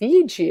have to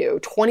feed you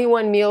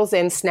 21 meals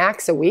and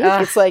snacks a week.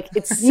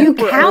 It's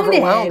super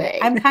overwhelming.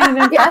 I'm kind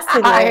of impressed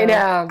with you. I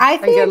know. I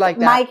think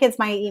my kids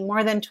might eat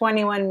more than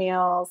 21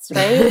 meals,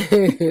 right?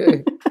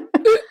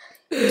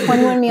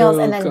 21 meals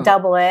and then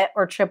double it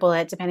or triple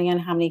it, depending on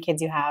how many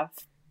kids you have.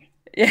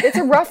 It's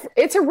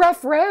a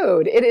rough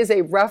road. It is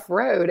a rough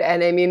road.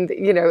 And I mean,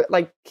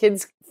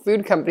 kids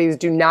food companies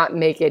do not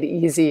make it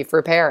easy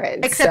for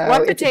parents. Except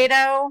One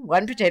Potato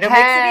makes it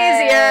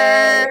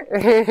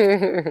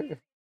easier.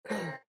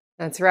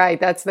 That's right.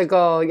 That's the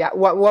goal. Yeah.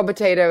 One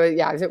potato.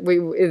 Yeah.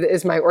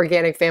 Is my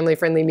organic family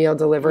friendly meal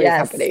delivery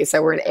company.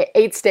 So we're in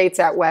 8 states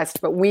out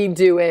west, but we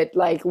do it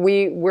like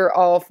we're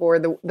all for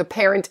the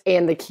parent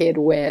and the kid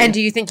win. And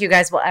do you think you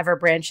guys will ever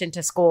branch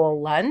into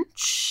school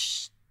lunch?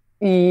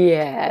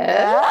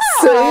 Yes.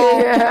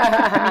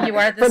 I mean, you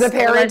are for the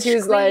parent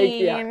who's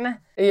queen. like,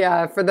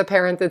 yeah, for the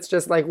parent that's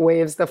just like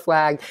waves the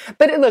flag.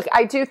 But look,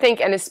 I do think,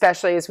 and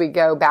especially as we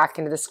go back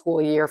into the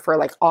school year for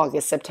like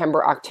August,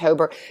 September,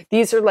 October,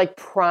 these are like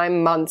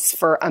prime months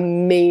for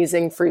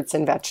amazing fruits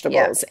and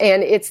vegetables. Yeah.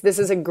 And this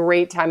is a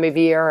great time of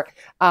year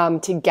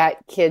to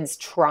get kids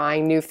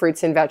trying new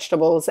fruits and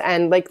vegetables.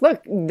 And like,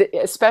 look,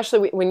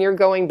 especially when you're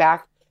going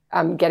back,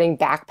 getting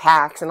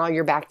backpacks and all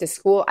your back to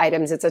school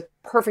items, it's a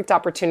perfect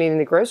opportunity in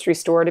the grocery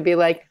store to be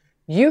like,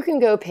 you can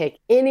go pick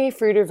any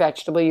fruit or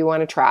vegetable you want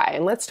to try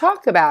and let's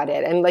talk about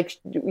it. And like,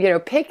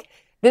 pick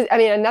this. I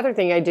mean, another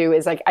thing I do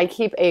is like, I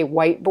keep a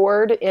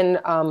whiteboard in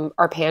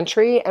our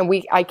pantry and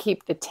I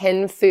keep the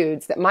 10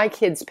 foods that my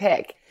kids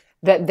pick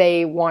that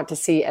they want to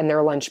see in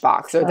their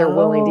lunchbox or they're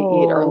willing to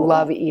eat or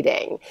love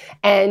eating.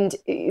 And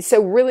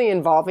so really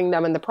involving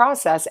them in the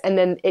process. And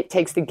then it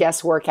takes the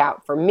guesswork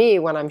out for me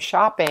when I'm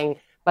shopping.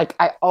 Like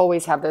I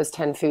always have those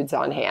 10 foods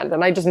on hand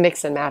and I just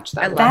mix and match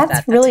them.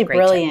 That's really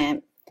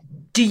brilliant.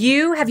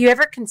 Have you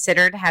ever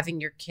considered having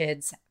your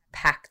kids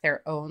pack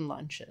their own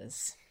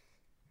lunches?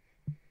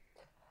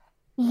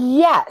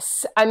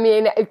 Yes. I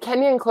mean,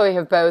 Kenya and Chloe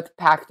have both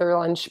packed their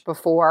lunch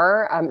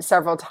before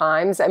several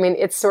times. I mean,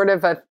 it's sort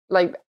of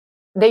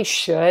they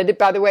should,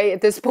 by the way,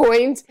 at this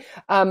point.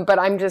 But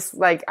I'm just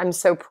like, I'm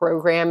so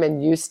programmed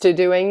and used to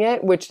doing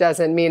it, which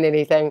doesn't mean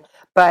anything.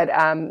 But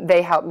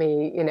they help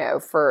me,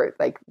 for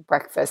like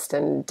breakfast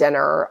and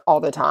dinner all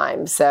the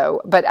time.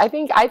 So, but I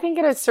think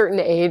at a certain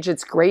age,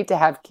 it's great to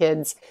have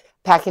kids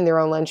packing their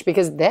own lunch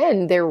because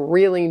then they're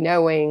really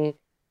knowing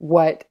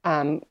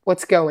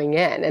what's going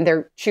in and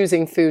they're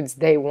choosing foods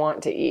they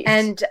want to eat.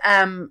 And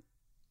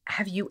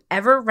have you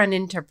ever run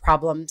into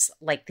problems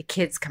like the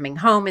kids coming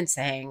home and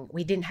saying,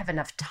 we didn't have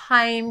enough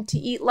time to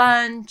eat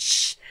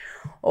lunch?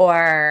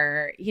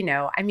 Or,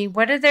 I mean,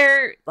 what do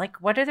their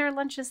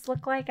lunches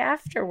look like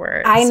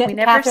afterwards? I know, we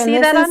never Catherine, see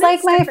this that is on like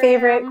Instagram. my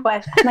favorite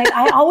question. Like,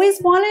 I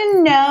always want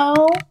to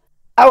know.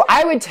 Oh,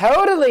 I would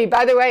totally.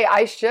 By the way,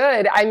 I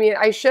should. I mean,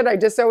 I should. I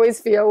just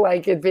always feel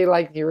like it'd be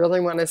like, you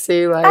really want to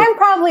see like I'm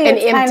probably an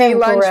kind empty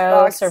of lunchbox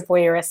gross or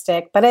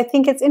voyeuristic, but I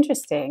think it's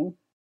interesting.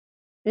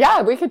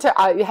 Yeah, we could.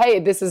 Hey,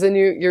 this is a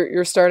new.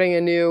 You're starting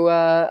a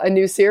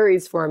new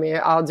series for me.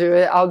 I'll do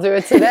it. I'll do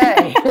it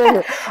today.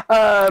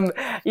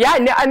 Yeah.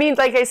 No, I mean,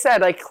 like I said,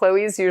 like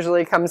Chloe's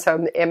usually comes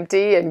home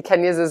empty, and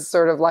Kenya's is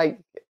sort of like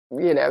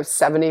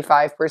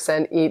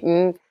 75%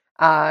 eaten.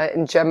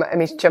 And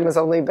Gemma's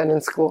only been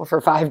in school for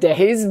 5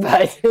 days,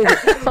 but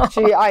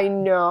I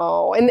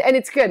know. And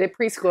it's good at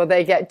preschool.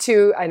 They get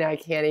 2, I know I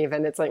can't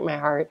even, it's like my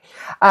heart.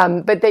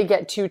 But they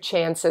get 2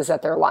 chances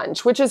at their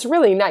lunch, which is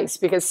really nice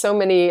because so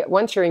many,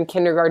 once you're in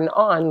kindergarten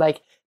on,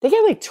 like they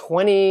get like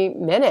 20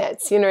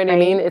 minutes, you know what I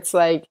mean? It's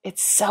like,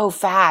 it's so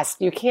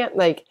fast. You can't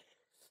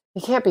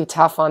be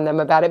tough on them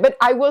about it. But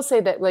I will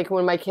say that like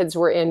when my kids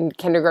were in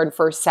kindergarten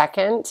first,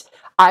 second,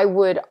 I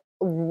would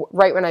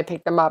right when I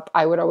picked them up,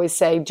 I would always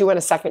say, do you want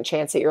a second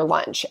chance at your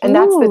lunch? And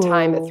that's the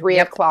time at 3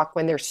 o'clock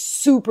when they're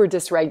super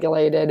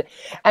dysregulated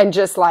and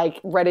just like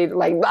ready to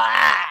like,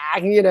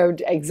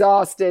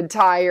 exhausted,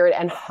 tired,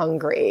 and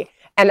hungry.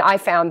 And I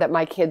found that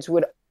my kids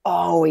would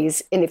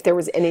always, and if there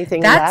was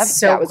anything left,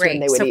 that was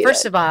when they would eat it. So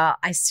first of all,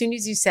 as soon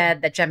as you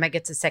said that Gemma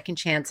gets a second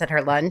chance at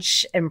her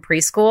lunch in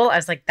preschool, I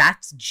was like,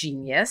 that's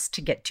genius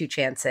to get 2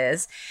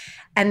 chances.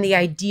 And the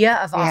idea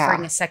of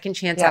offering a second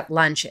chance at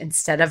lunch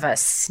instead of a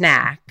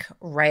snack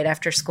right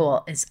after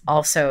school is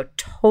also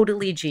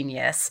totally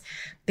genius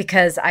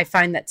because I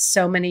find that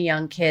so many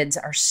young kids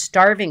are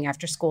starving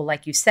after school,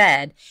 like you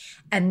said.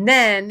 And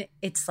then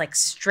it's like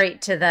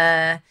straight to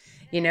the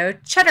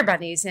cheddar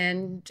bunnies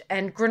and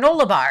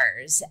granola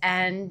bars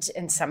and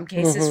in some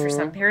cases for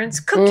some parents,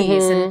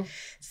 cookies and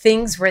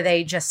things where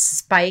they just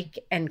spike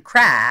and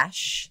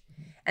crash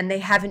and they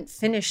haven't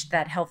finished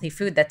that healthy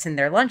food that's in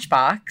their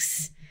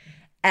lunchbox.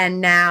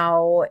 And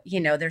now,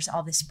 there's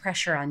all this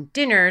pressure on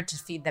dinner to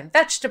feed them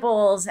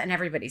vegetables and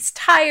everybody's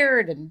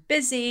tired and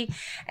busy.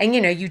 And,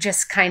 you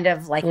just kind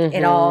of like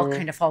it all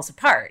kind of falls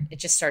apart. It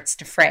just starts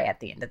to fray at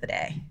the end of the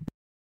day.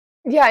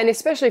 Yeah, and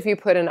especially if you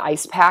put an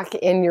ice pack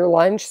in your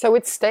lunch, so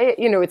it's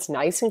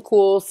nice and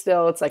cool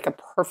still. It's like a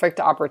perfect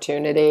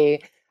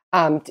opportunity.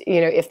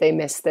 If they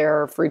miss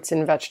their fruits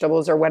and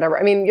vegetables or whatever.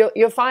 I mean,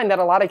 you'll find that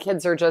a lot of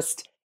kids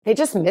they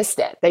just missed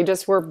it. They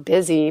just were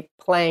busy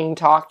playing,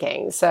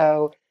 talking.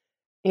 So,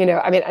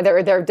 there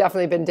have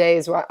definitely been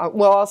days where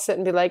I'll sit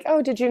and be like,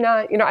 oh, did you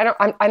not?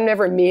 I'm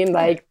never mean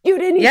like you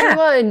didn't eat your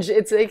lunch.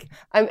 It's like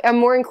I'm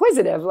more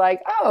inquisitive.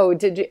 Like, oh,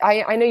 did you?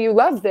 I know you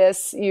love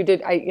this. You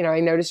did. I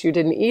noticed you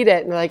didn't eat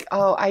it. And they're like,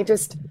 oh,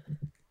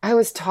 I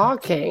was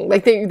talking.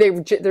 Like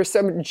there's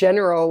some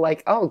general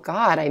like, oh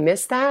God, I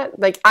missed that.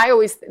 Like I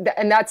always,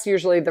 and that's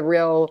usually the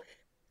real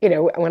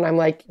when I'm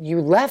like,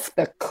 you left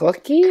the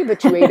cookie,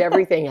 but you ate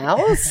everything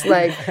else.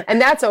 Like,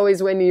 and that's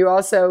always when you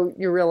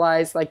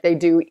realize like they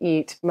do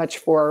eat much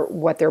for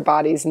what their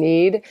bodies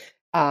need,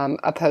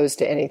 opposed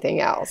to anything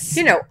else.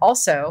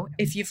 Also,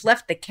 if you've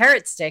left the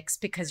carrot sticks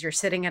because you're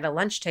sitting at a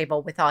lunch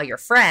table with all your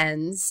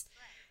friends,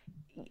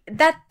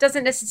 that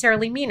doesn't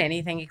necessarily mean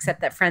anything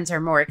except that friends are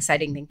more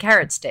exciting than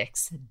carrot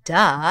sticks.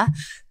 Duh.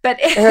 But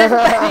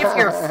if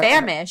you're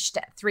famished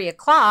at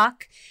 3:00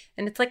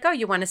 and it's like, oh,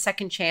 you want a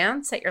second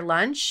chance at your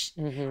lunch?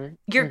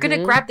 You're going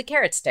to grab the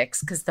carrot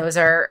sticks because those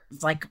are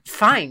like,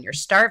 fine, you're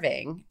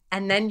starving.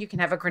 And then you can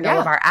have a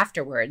granola bar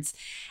afterwards.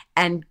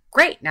 And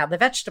great, now the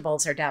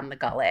vegetables are down the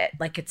gullet.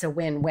 Like it's a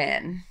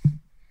win-win.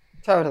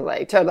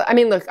 Totally. I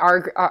mean, look,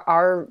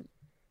 our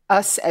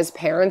us as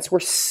parents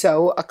were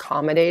so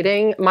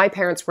accommodating. My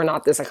parents were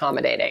not this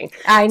accommodating.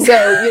 I know.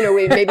 So,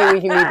 maybe we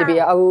need to be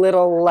a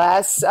little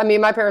less. I mean,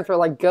 my parents were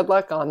like, good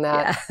luck on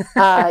that.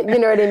 Yeah. You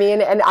know what I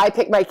mean? And I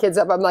pick my kids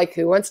up. I'm like,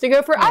 who wants to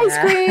go for ice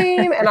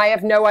cream? And I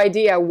have no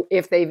idea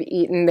if they've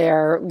eaten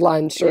their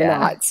lunch or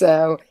not.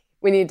 So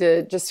we need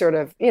to just sort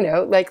of,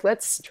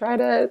 let's try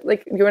to,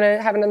 you want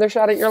to have another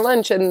shot at your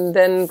lunch and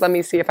then let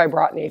me see if I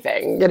brought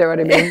anything. You know what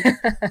I mean?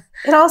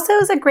 It also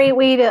is a great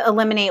way to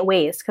eliminate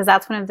waste because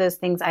that's one of those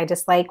things I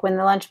dislike when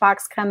the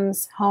lunchbox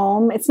comes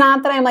home. It's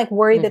not that I'm like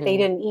worried that they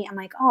didn't eat. I'm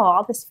like, oh,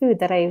 all this food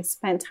that I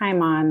spent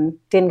time on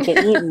didn't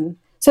get eaten.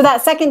 So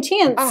that second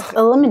chance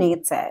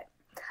eliminates it.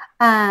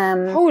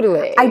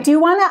 Totally. I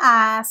do want to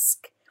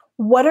ask,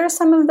 what are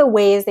some of the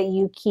ways that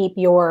you keep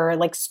your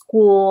like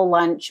school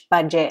lunch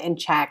budget in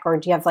check? Or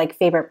do you have like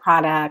favorite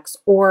products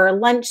or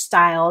lunch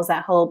styles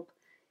that help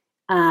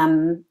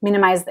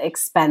minimize the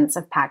expense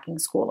of packing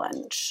school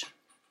lunch?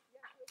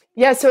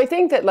 Yeah, so I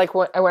think that like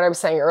what I was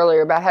saying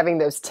earlier about having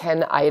those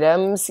 10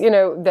 items,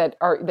 that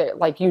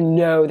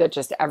that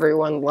just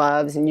everyone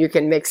loves and you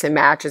can mix and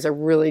match is a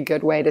really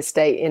good way to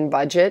stay in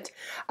budget.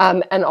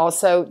 And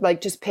also like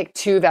just pick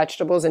 2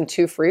 vegetables and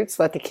 2 fruits,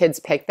 let the kids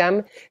pick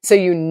them so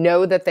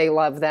that they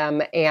love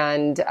them.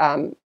 And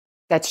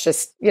that's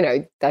just,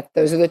 that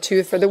those are the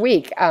 2 for the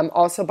week.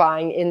 Also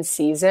buying in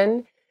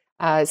season.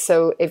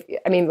 So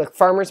look,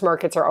 farmers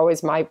markets are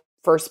always my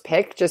first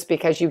pick just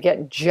because you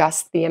get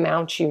just the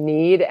amount you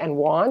need and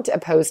want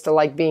opposed to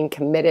like being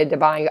committed to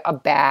buying a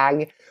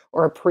bag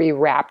or a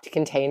pre-wrapped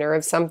container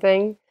of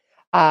something.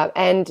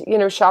 And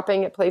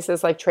shopping at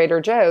places like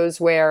Trader Joe's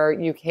where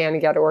you can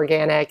get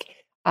organic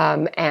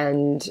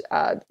things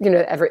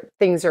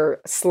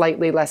are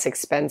slightly less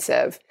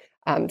expensive.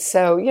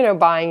 So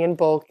buying in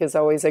bulk is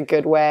always a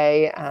good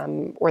way,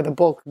 or the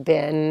bulk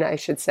bin, I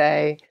should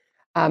say.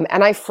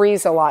 And I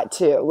freeze a lot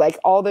too. Like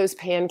all those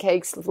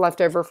pancakes left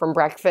over from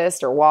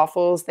breakfast or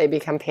waffles, they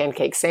become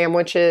pancake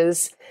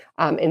sandwiches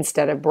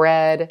instead of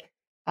bread.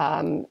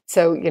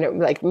 So,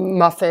 like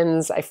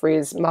muffins, I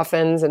freeze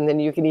muffins and then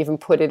you can even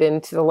put it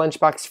into the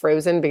lunchbox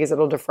frozen because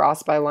it'll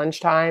defrost by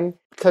lunchtime.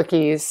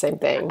 Cookies, same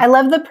thing. I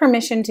love the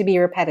permission to be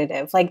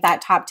repetitive, like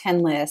that top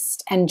 10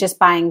 list and just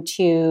buying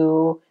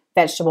 2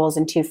 vegetables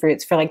and 2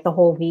 fruits for like the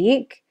whole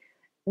week.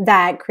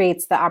 That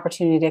creates the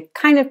opportunity to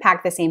kind of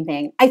pack the same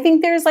thing. I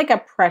think there's like a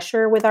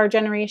pressure with our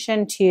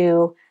generation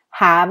to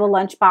have a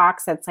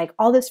lunchbox that's like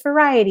all this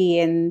variety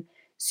and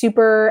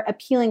super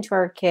appealing to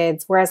our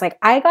kids. Whereas like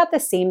I got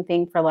the same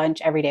thing for lunch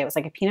every day. It was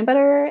like a peanut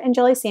butter and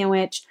jelly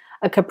sandwich,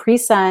 a Capri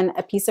Sun,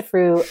 a piece of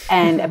fruit,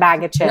 and a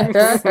bag of chips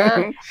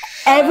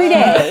every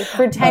day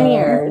for 10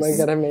 years. Oh my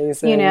God,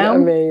 amazing.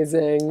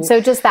 Amazing.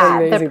 So just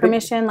that, the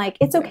permission, like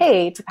it's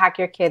okay to pack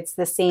your kids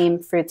the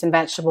same fruits and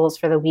vegetables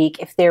for the week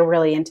if they're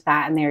really into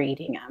that and they're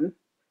eating them.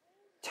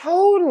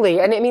 Totally.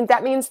 And I mean,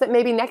 that means that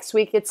maybe next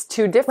week it's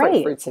 2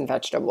 different fruits and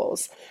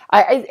vegetables.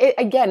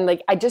 I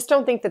just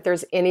don't think that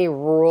there's any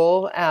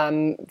rule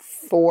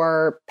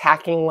for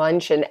packing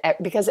lunch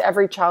because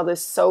every child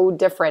is so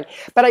different.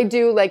 But I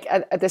do like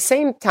at the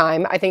same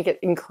time, I think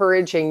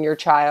encouraging your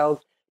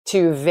child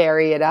to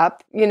vary it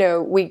up,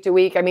 week to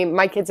week. I mean,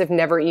 my kids have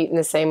never eaten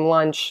the same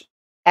lunch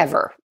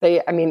ever.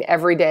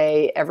 Every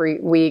day, every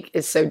week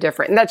is so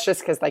different. And that's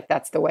just because like,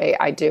 that's the way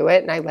I do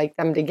it. And I like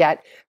them to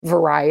get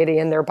variety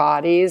in their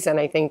bodies. And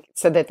I think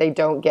so that they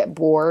don't get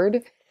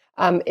bored,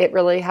 it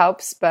really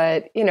helps.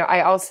 But,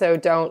 I also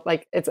don't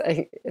like,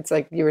 it's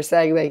like you were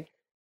saying, like,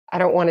 I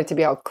don't want it to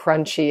be all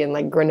crunchy and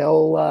like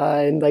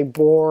granola and like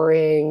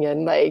boring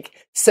and like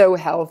so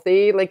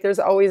healthy. Like there's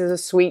always a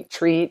sweet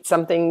treat,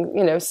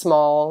 something,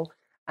 small.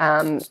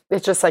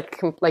 It's just like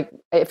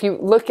if you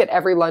look at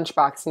every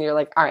lunchbox and you're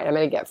like, all right, I'm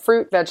going to get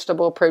fruit,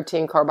 vegetable,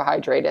 protein,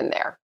 carbohydrate in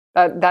there.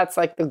 That's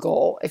like the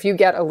goal. If you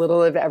get a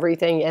little of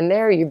everything in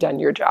there, you've done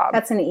your job.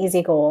 That's an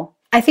easy goal.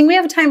 I think we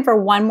have time for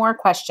one more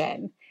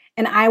question.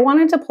 And I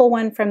wanted to pull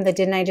one from the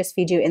Didn't I Just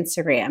Feed You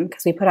Instagram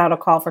because we put out a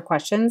call for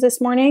questions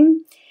this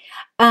morning.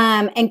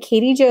 And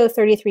Katie Joe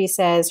 33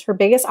 says her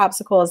biggest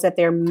obstacle is that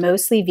they're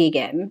mostly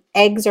vegan.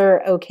 Eggs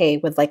are okay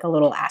with like a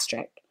little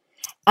asterisk.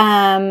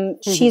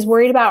 She's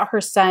worried about her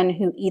son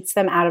who eats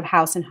them out of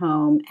house and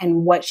home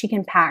and what she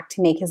can pack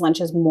to make his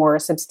lunches more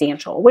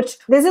substantial, which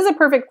this is a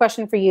perfect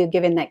question for you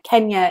given that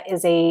Kenya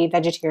is a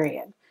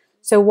vegetarian.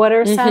 So what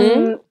are Mm-hmm.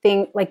 some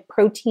things like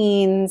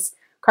proteins,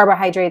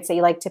 carbohydrates that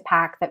you like to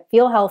pack that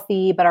feel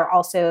healthy but are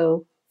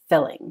also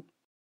filling?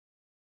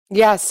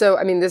 Yeah, so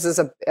I mean, this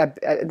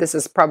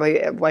is probably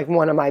like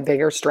one of my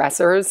bigger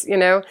stressors, you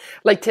know.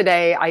 Like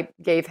today, I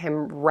gave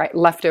him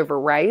leftover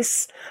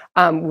rice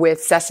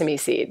with sesame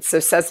seeds. So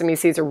sesame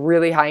seeds are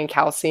really high in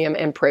calcium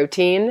and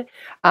protein,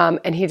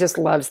 and he just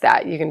loves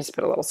that. You can just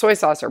put a little soy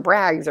sauce or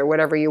Bragg's or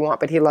whatever you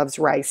want, but he loves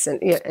rice, and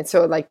yeah, and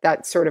so like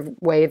that sort of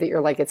way that you're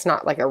like, it's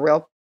not like a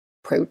real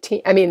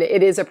protein. I mean,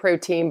 it is a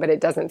protein, but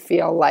it doesn't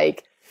feel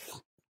like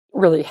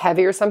really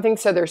heavy or something.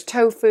 So there's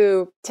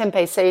tofu,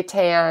 tempeh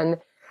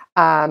seitan,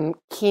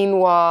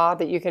 quinoa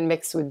that you can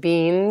mix with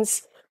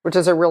beans, which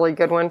is a really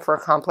good one for a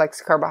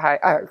complex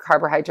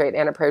carbohydrate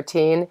and a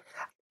protein.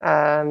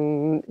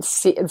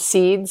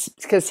 Seeds,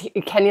 because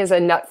Kenya's a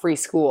nut-free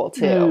school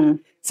too. Mm.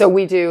 So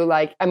we do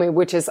like, I mean,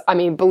 which is, I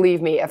mean,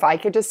 believe me, if I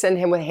could just send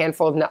him with a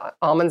handful of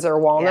almonds or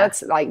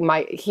walnuts, like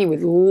he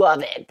would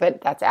love it, but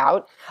that's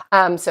out.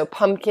 So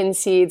pumpkin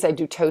seeds, I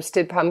do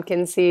toasted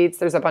pumpkin seeds.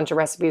 There's a bunch of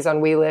recipes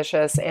on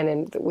Weelicious and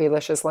in the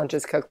Weelicious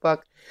Lunches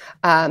cookbook.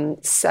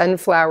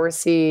 Sunflower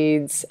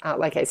seeds,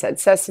 like I said,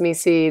 sesame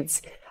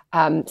seeds.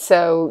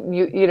 So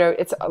you know,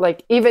 it's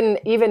like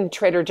even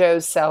Trader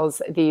Joe's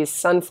sells these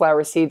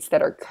sunflower seeds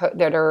that are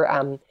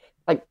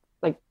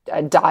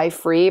dye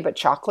free but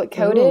chocolate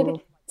coated. Ooh.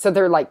 So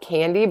they're like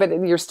candy, but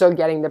you're still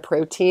getting the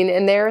protein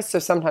in there. So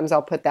sometimes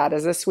I'll put that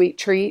as a sweet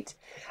treat.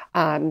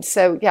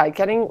 So yeah,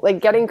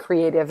 getting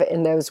creative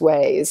in those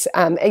ways.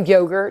 And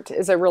yogurt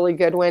is a really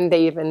good one.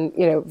 They even,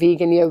 you know,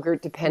 vegan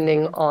yogurt,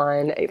 depending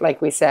on,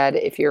 like we said,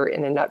 if you're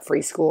in a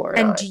nut-free school or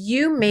And not. do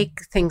you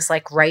make things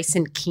like rice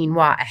and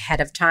quinoa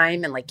ahead of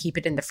time and like keep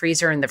it in the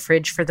freezer in the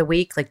fridge for the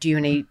week? Like, do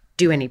you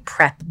do any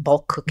prep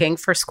bulk cooking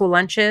for school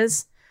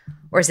lunches?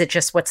 Or is it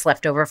just what's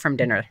left over from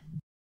dinner?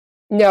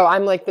 No,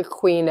 I'm like the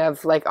queen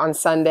of like on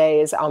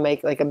Sundays, I'll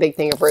make like a big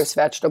thing of roast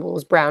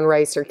vegetables, brown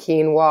rice or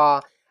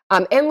quinoa,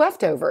 and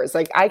leftovers.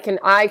 Like I can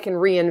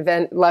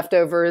reinvent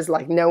leftovers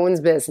like no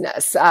one's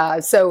business.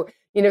 So,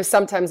 you know,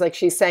 sometimes like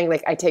she's saying,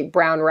 like I take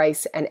brown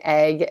rice and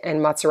egg and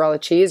mozzarella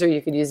cheese, or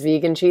you could use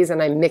vegan cheese,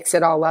 and I mix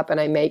it all up and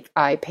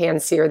I pan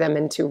sear them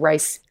into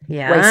rice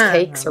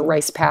cakes or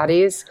rice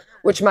patties,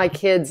 which my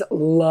kids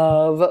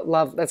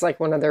love. That's like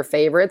one of their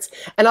favorites.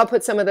 And I'll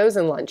put some of those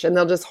in lunch and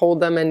they'll just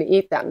hold them and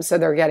eat them. So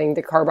they're getting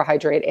the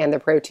carbohydrate and the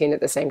protein at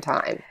the same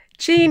time.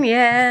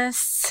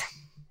 Genius.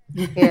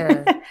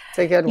 Yeah, it's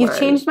a good one. You've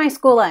changed my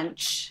school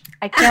lunch.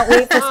 I can't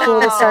wait for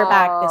school to start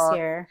back this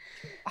year.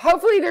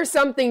 Hopefully there's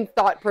something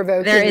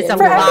thought-provoking. There is a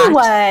For lot.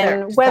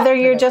 everyone, whether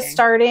you're just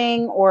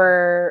starting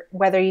or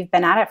whether you've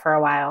been at it for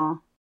a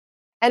while.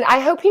 And I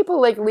hope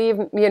people like leave,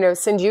 you know,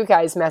 send you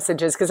guys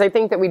messages, because I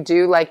think that we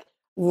do like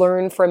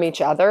learn from each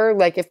other.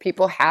 Like if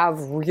people have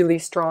really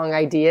strong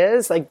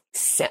ideas, like,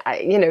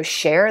 you know,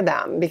 share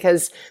them,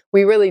 because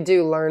we really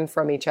do learn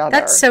from each other.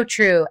 That's so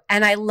true.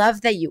 And I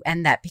love that you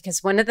end that,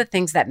 because one of the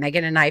things that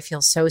Megan and I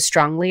feel so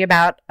strongly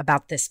about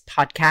this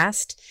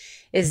podcast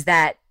is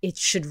that it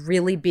should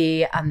really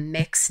be a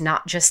mix,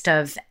 not just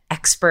of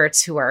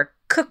experts who are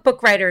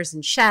cookbook writers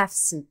and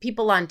chefs and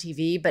people on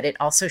TV, but it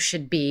also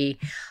should be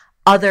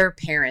other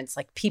parents,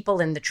 like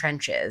people in the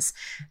trenches.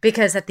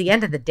 Because at the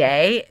end of the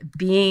day,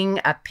 being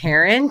a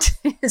parent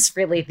is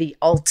really the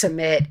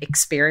ultimate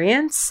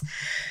experience.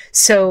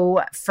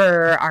 So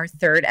for our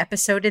third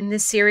episode in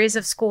this series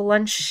of school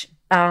lunches,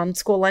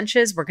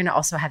 we're going to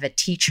also have a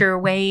teacher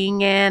weighing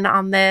in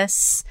on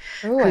this,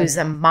 who's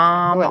a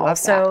mom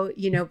also,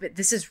 you know, but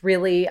this is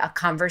really a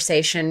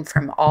conversation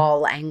from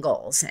all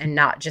angles and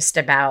not just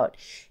about,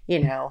 you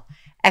know,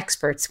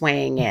 experts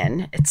weighing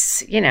in.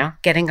 It's, you know,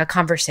 getting a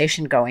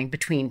conversation going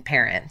between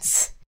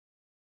parents.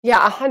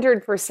 Yeah,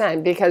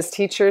 100%, because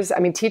teachers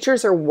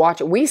are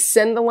watching. We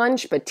send the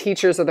lunch, but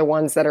teachers are the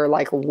ones that are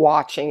like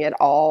watching it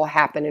all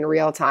happen in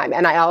real time.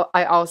 And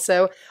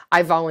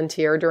I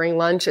volunteer during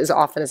lunch as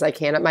often as I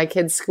can at my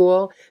kids'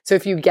 school. So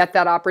if you get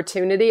that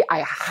opportunity,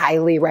 I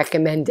highly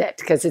recommend it,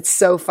 because it's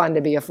so fun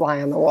to be a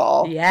fly on the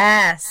wall.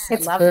 Yes, I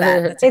love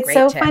that. That's It's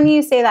so tip. fun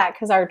you say that,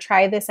 because our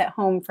try this at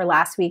home for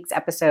last week's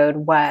episode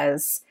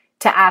was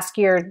to ask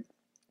your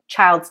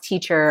child's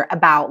teacher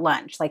about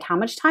lunch. Like, how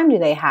much time do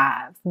they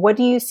have? What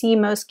do you see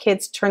most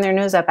kids turn their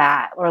nose up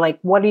at? Or like,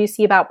 what do you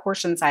see about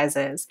portion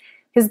sizes?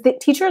 Because the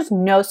teachers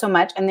know so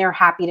much and they're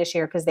happy to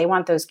share, because they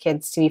want those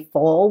kids to be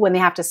full when they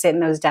have to sit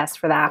in those desks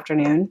for the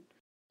afternoon.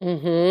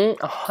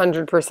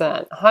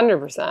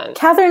 100%.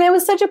 Catherine, it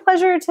was such a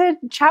pleasure to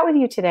chat with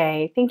you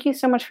today. Thank you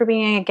so much for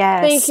being a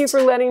guest. Thank you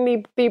for letting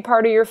me be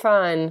part of your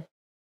fun.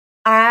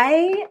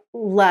 I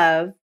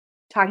love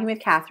talking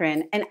with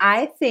Catherine, and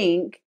I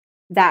think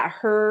that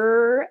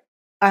her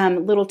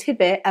little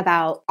tidbit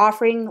about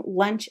offering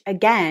lunch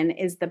again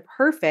is the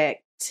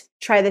perfect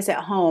try this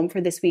at home for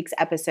this week's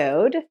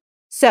episode.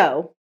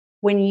 So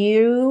when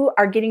you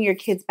are getting your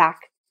kids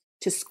back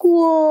to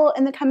school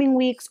in the coming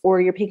weeks,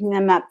 or you're picking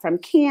them up from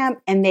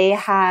camp and they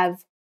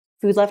have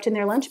food left in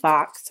their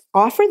lunchbox,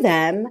 offer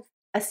them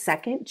a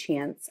second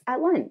chance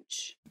at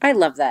lunch. I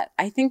love that.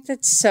 I think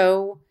that's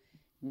so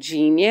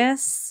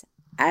genius.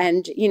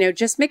 And,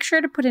 just make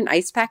sure to put an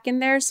ice pack in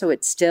there so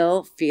it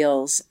still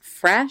feels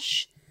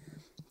fresh.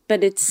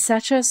 But it's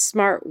such a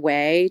smart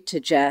way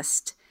to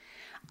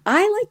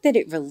I like that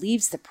it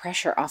relieves the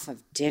pressure off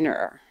of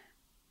dinner.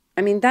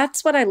 I mean,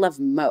 that's what I love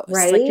most.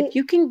 Right? Like if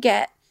you can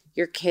get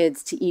your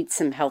kids to eat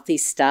some healthy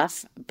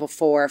stuff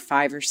before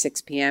 5 or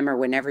 6 p.m. or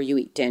whenever you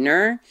eat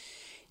dinner,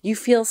 you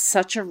feel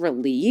such a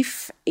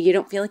relief. You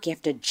don't feel like you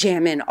have to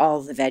jam in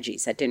all the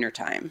veggies at dinner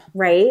time.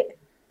 Right?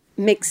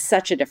 Makes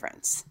such a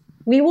difference.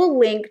 We will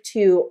link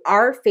to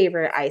our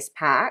favorite ice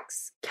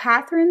packs,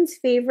 Catherine's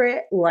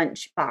favorite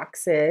lunch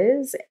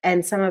boxes,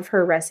 and some of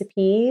her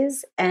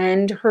recipes,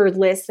 and her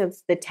list of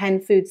the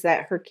 10 foods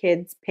that her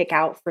kids pick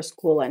out for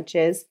school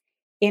lunches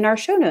in our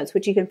show notes,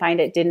 which you can find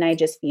at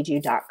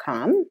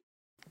didn'tijustfeedyou.com.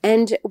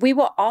 And we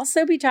will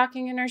also be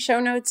talking in our show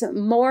notes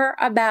more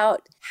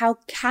about how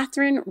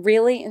Catherine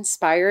really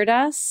inspired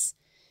us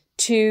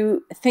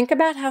to think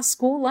about how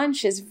school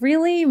lunch is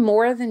really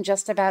more than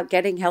just about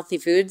getting healthy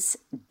foods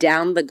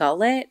down the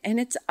gullet. And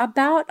it's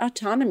about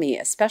autonomy,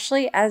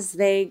 especially as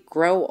they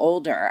grow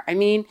older. I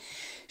mean,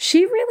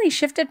 she really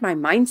shifted my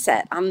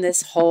mindset on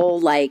this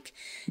whole,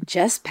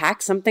 just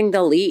pack something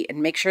they'll eat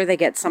and make sure they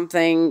get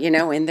something,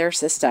 in their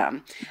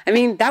system. I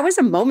mean, that was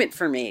a moment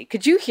for me.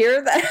 Could you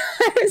hear that?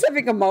 I was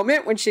having a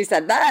moment when she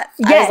said that.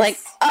 Yes. I was like,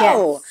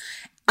 oh. Yes.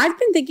 I've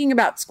been thinking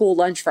about school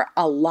lunch for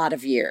a lot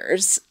of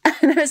years.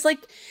 And I was like,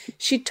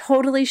 she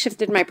totally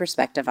shifted my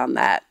perspective on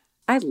that.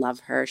 I love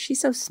her. She's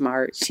so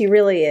smart. She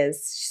really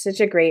is. She's such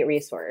a great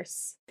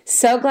resource.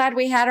 So glad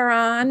we had her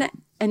on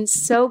and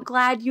so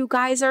glad you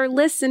guys are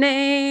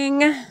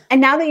listening.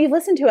 And now that you've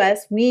listened to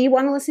us, we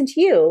want to listen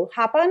to you.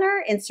 Hop on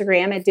our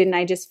Instagram at Didn't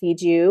I Just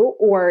Feed You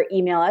or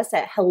email us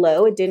at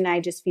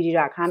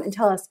hello@didn'tijustfeedyou.com and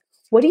tell us,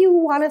 what do you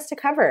want us to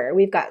cover?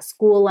 We've got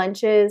school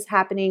lunches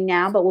happening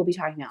now, but we'll be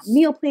talking about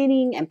meal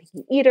planning and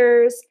picky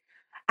eaters.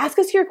 Ask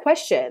us your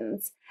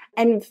questions.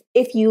 And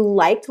if you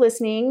liked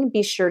listening,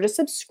 be sure to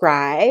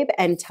subscribe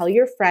and tell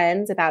your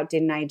friends about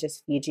Didn't I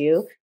Just Feed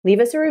You? Leave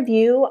us a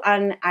review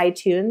on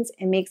iTunes.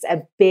 It makes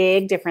a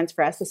big difference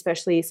for us,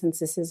 especially since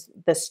this is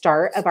the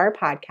start of our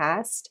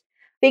podcast.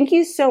 Thank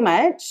you so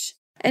much.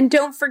 And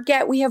don't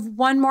forget, we have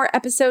one more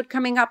episode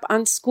coming up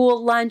on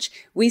school lunch.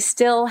 We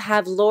still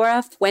have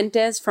Laura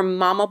Fuentes from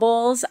Mama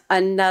Bowls,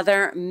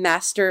 another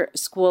master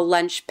school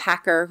lunch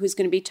packer who's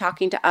going to be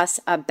talking to us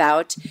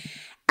about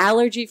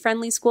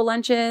allergy-friendly school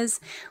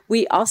lunches.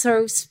 We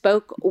also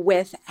spoke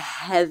with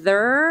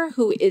Heather,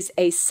 who is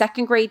a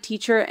second grade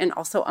teacher and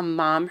also a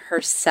mom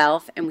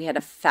herself. And we had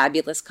a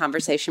fabulous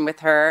conversation with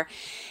her.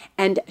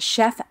 And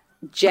Chef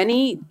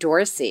Jenny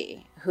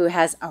Dorsey, who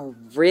has a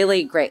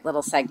really great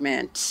little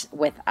segment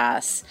with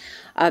us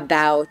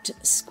about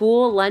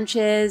school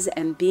lunches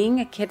and being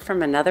a kid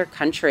from another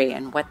country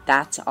and what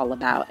that's all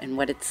about and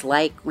what it's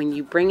like when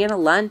you bring in a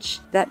lunch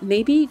that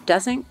maybe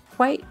doesn't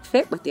quite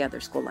fit with the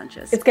other school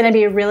lunches. It's going to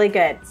be really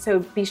good. So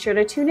be sure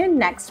to tune in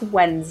next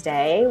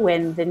Wednesday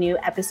when the new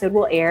episode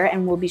will air,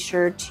 and we'll be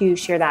sure to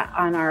share that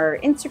on our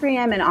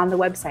Instagram and on the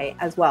website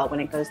as well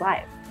when it goes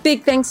live.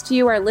 Big thanks to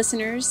you, our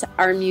listeners.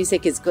 Our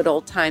music is Good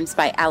Old Times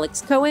by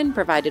Alex Cohen,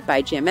 provided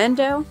by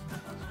Jamendo.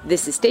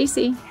 This is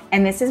Stacy.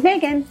 And this is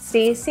Megan.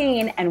 Stay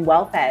sane and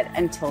well fed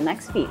until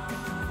next week.